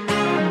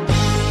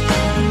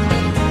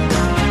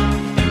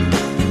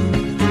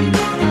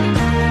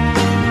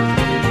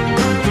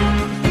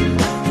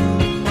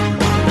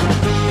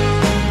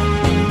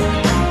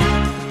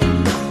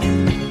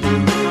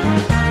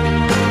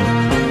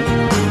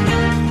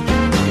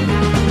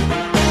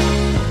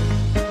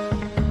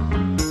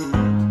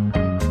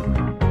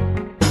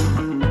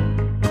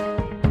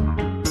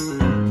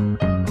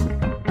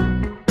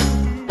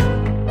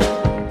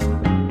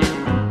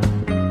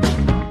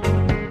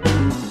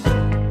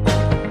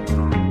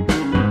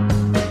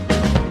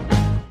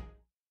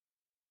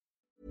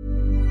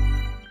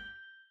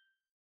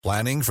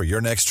 Planning for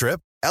your next trip?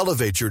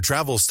 Elevate your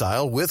travel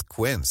style with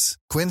Quince.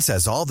 Quince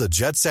has all the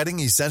jet-setting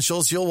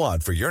essentials you'll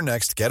want for your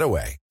next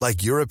getaway,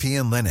 like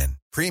European linen,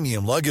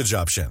 premium luggage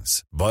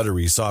options,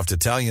 buttery soft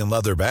Italian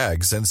leather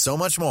bags, and so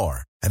much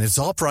more. And it's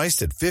all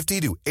priced at 50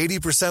 to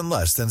 80%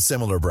 less than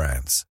similar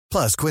brands.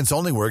 Plus, Quince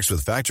only works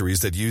with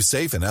factories that use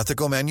safe and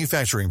ethical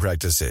manufacturing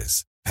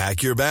practices.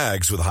 Pack your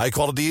bags with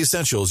high-quality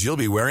essentials you'll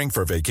be wearing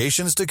for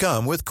vacations to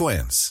come with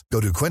Quince.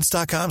 Go to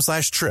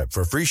quince.com/trip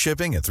for free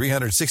shipping and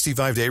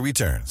 365-day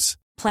returns.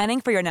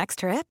 Planning for your next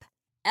trip?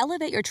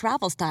 Elevate your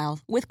travel style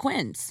with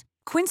Quince.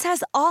 Quince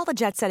has all the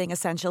jet-setting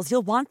essentials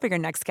you'll want for your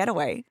next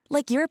getaway,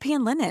 like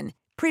European linen,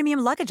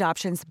 premium luggage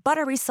options,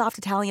 buttery soft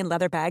Italian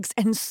leather bags,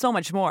 and so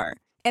much more.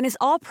 And is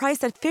all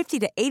priced at 50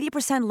 to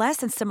 80% less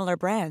than similar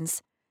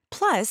brands.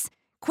 Plus,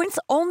 Quince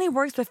only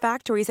works with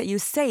factories that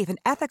use safe and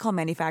ethical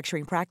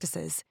manufacturing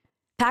practices.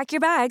 Pack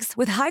your bags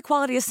with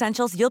high-quality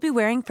essentials you'll be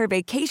wearing for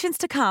vacations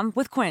to come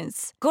with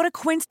Quince. Go to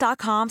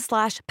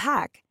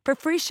quince.com/pack for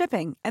free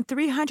shipping and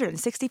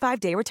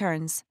 365-day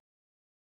returns.